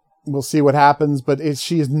 Yeah. we'll see what happens, but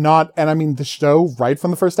she is not, and I mean, the show right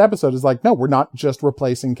from the first episode is like, no, we're not just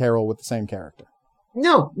replacing Carol with the same character.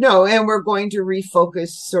 No, and we're going to refocus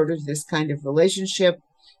sort of this kind of relationship.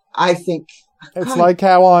 I think it's like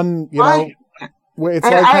how on,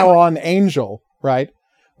 how on Angel, right?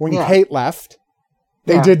 When Kate left,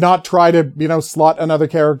 they did not try to, slot another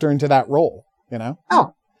character into that role,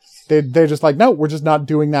 Oh. They're just like, no, we're just not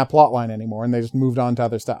doing that plot line anymore. And they just moved on to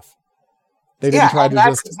other stuff. They didn't try to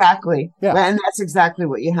just... Exactly. Yeah. And that's exactly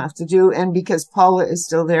what you have to do. And because Paula is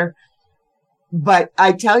still there. But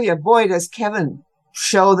I tell you, boy, does Kevin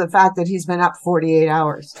show the fact that he's been up 48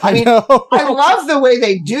 hours. I mean, I love the way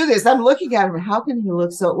they do this. I'm looking at him. How can he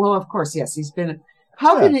look so... Well, of course, yes, he's been...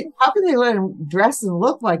 How can they let him dress and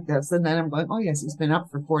look like this? And then I'm going, oh, yes, he's been up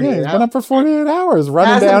for 48 hours. Yeah, he's been up for 48 hours,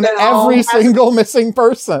 running down every single missing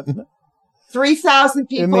person. 3,000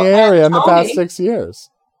 people. In the area in the past 6 years.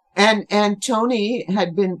 And Tony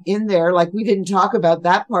had been in there, like we didn't talk about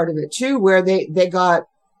that part of it too, where they got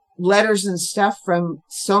letters and stuff from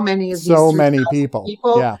so many of these people.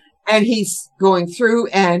 Yeah. And he's going through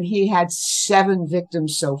and he had 7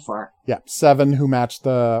 victims so far. Yeah. 7 who matched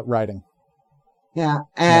the writing. Yeah.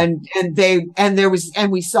 And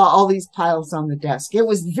we saw all these piles on the desk. It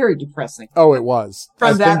was very depressing. Oh, it was.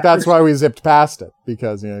 I think that's why we zipped past it,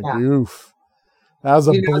 because oof. That was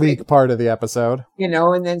a bleak part of the episode.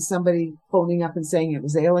 And then somebody phoning up and saying it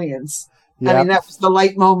was aliens. Yep. I mean, that was the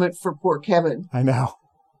light moment for poor Kevin. I know.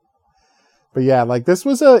 But yeah, like it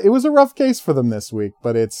was a rough case for them this week,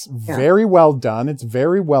 but it's very well done. It's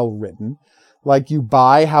very well written. Like, you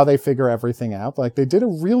buy how they figure everything out. Like, they did a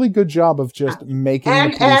really good job of just making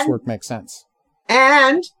the police work make sense.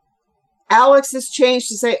 And Alex has changed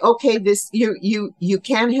to say, okay, this, you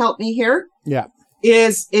can help me here. Yeah.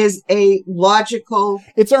 Is a logical...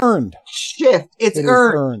 It's earned. Shift. It is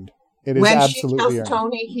earned. It is absolutely earned. When she tells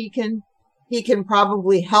Tony he can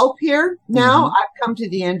probably help here. Now, I've come to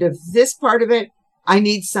the end of this part of it. I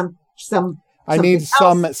need some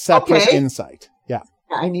separate insight. Yeah.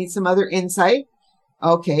 I need some other insight.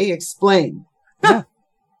 Okay, explain. Yeah.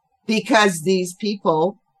 Because these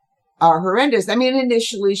people are horrendous. I mean,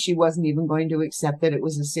 initially she wasn't even going to accept that it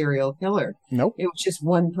was a serial killer. Nope. It was just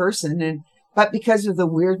one person. But because of the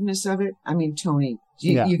weirdness of it, I mean, Tony,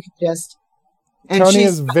 you could just... Tony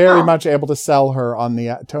is very much able to sell her on the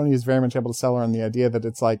idea that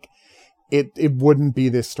it's like, it wouldn't be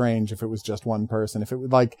this strange if it was just one person. If it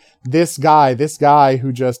was like this guy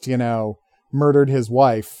who just, murdered his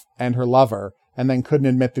wife and her lover and then couldn't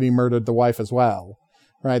admit that he murdered the wife as well.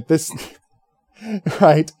 Right. This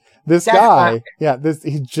guy,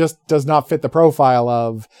 he just does not fit the profile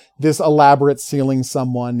of this elaborate sealing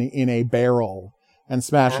someone in a barrel and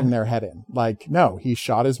smashing their head in. Like, no, he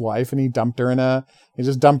shot his wife and he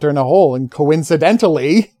just dumped her in a hole. And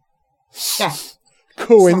coincidentally,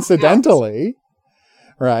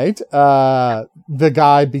 right. The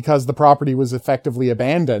guy, because the property was effectively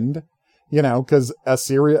abandoned, because a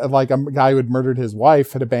guy who had murdered his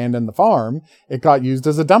wife had abandoned the farm, it got used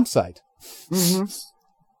as a dump site. Mm-hmm.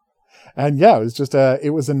 And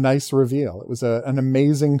it was a nice reveal. It was an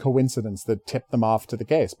amazing coincidence that tipped them off to the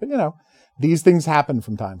case. But, these things happen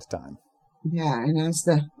from time to time. Yeah. And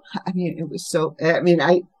it was so,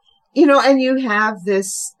 and you have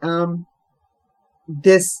this,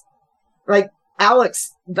 like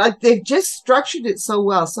Alex, like they've just structured it so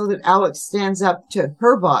well so that Alex stands up to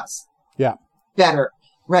her boss. Yeah. Better.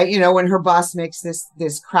 Right. When her boss makes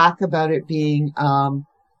this crack about it being, what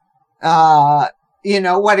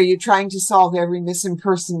are you trying to solve every missing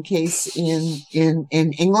person case in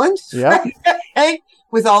England? Yeah. Right?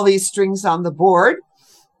 With all these strings on the board.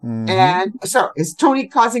 Mm-hmm. And so is Tony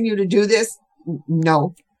causing you to do this?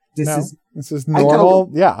 No. This is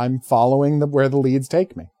normal. Yeah. I'm following where the leads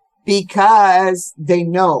take me. Because they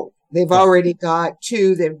know they've already got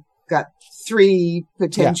 2. They've got 3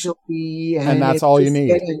 potentially. Yeah. And that's all you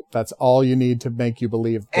need. That's all you need to make you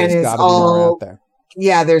believe there's got to be more out there.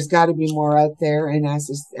 Yeah, there's got to be more out there. And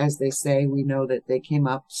as they say, we know that they came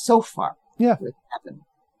up so far. Yeah. With Kevin.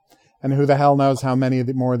 And who the hell knows how many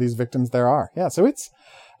more of these victims there are. Yeah, so it's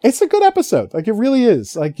a good episode. Like, it really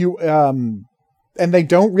is. Like, and they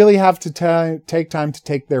don't really have to take time to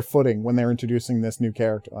take their footing when they're introducing this new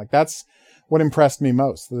character. Like, that's what impressed me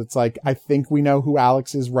most. That it's like, I think we know who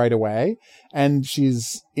Alex is right away, and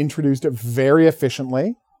she's introduced it very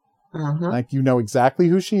efficiently. Like, you know exactly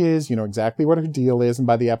who she is, you know exactly what her deal is, and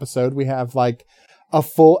by the episode we have like a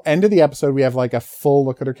full end of the episode, we have like a full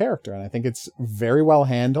look at her character, and I think it's very well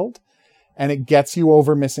handled, and it gets you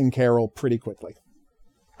over missing Carol pretty quickly.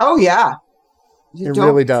 Oh yeah, it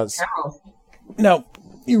really does. Carol. No,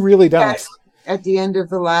 you really don't. at the end of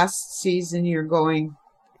the last season, you're going,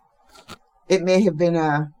 it may have been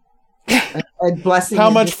a blessing. How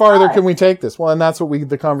much farther can we take this? Well, and that's what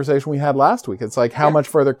the conversation we had last week. It's like, how much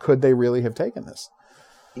further could they really have taken this?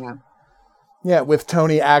 Yeah. Yeah, with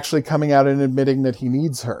Tony actually coming out and admitting that he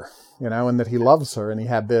needs her, and that he loves her, and he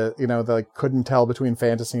had the couldn't tell between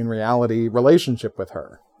fantasy and reality relationship with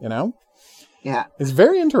her, Yeah. It's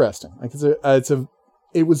very interesting. Like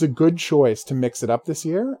it was a good choice to mix it up this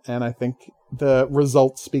year, and I think the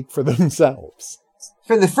results speak for themselves.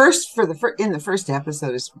 In the first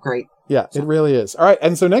episode is great. Yeah, it really is. All right,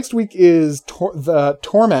 and so next week is the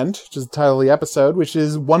Torment, which is the title of the episode, which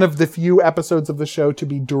is one of the few episodes of the show to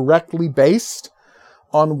be directly based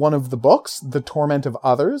on one of the books, The Torment of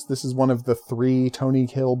Others. This is one of the 3 Tony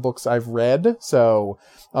Hill books I've read, so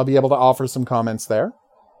I'll be able to offer some comments there.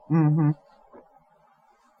 Mm-hmm.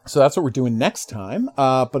 So that's what we're doing next time.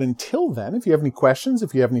 But until then, if you have any questions,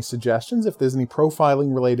 if you have any suggestions, if there's any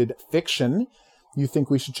profiling-related fiction you think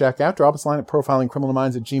we should check out, drop us a line at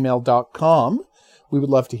profilingcriminalminds@gmail.com. We would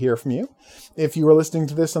love to hear from you. If you are listening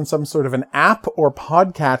to this on some sort of an app or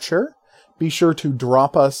podcatcher, be sure to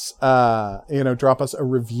drop us a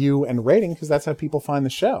review and rating, because that's how people find the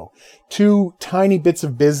show. 2 tiny bits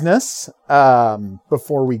of business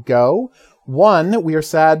before we go. One, we are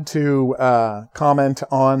sad to comment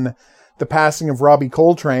on the passing of Robbie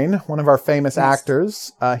Coltrane, one of our famous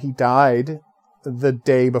actors. He died the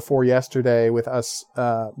day before yesterday with us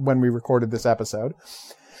when we recorded this episode.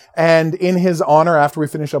 And in his honor, after we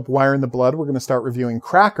finish up Wire in the Blood, we're going to start reviewing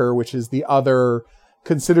Cracker, which is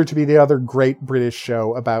considered to be the other great British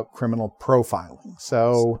show about criminal profiling.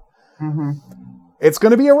 So It's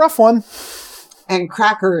going to be a rough one. And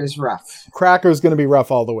Cracker is rough. Cracker is going to be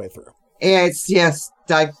rough all the way through. It's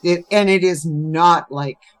and it is not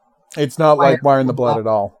like... It's not like Wire in the Blood at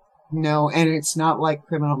all. No, and it's not like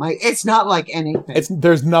Criminal Minds. It's not like anything.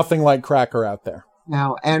 There's nothing like Cracker out there.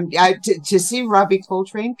 No, and to see Robbie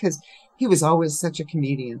Coltrane, because he was always such a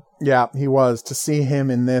comedian. Yeah, he was. To see him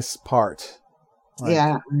in this part.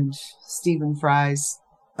 And Stephen Fry's.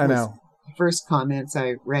 I know. First comments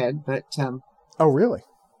I read, but... oh, really?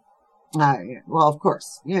 Well, of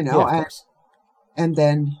course. Yeah, of course. And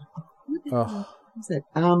then... Who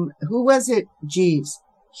was it? Jeeves.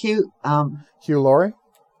 Hugh Laurie?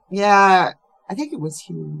 Yeah, I think it was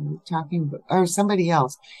Hugh talking about, or somebody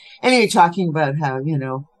else. Anyway, talking about how,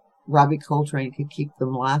 Robbie Coltrane could keep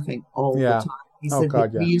them laughing all the time. He said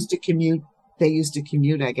they used to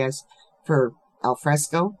commute, I guess, for al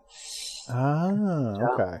fresco. Ah,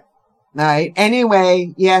 okay. All right.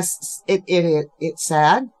 Anyway, yes, it's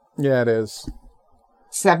sad. Yeah, it is.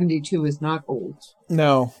 72 is not old.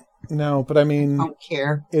 No, but I mean... I don't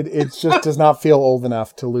care. It just does not feel old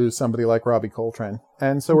enough to lose somebody like Robbie Coltrane.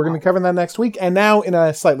 And so we're going to be covering that next week. And now, in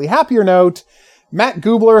a slightly happier note, Matt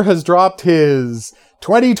Gubler has dropped his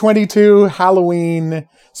 2022 Gooblerween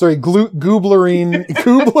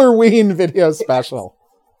video special.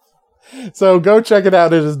 So go check it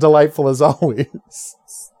out. It is delightful as always.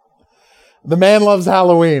 The man loves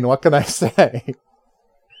Halloween. What can I say?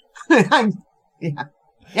 Yeah.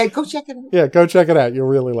 Yeah, go check it out. Yeah, go check it out. You'll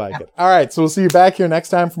really like it. All right, so we'll see you back here next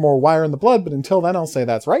time for more Wire in the Blood. But until then, I'll say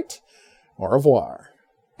that's right. Au revoir.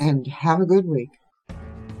 And have a good week.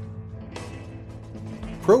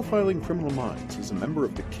 Profiling Criminal Minds is a member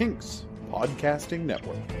of the Kinks Podcasting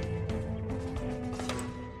Network.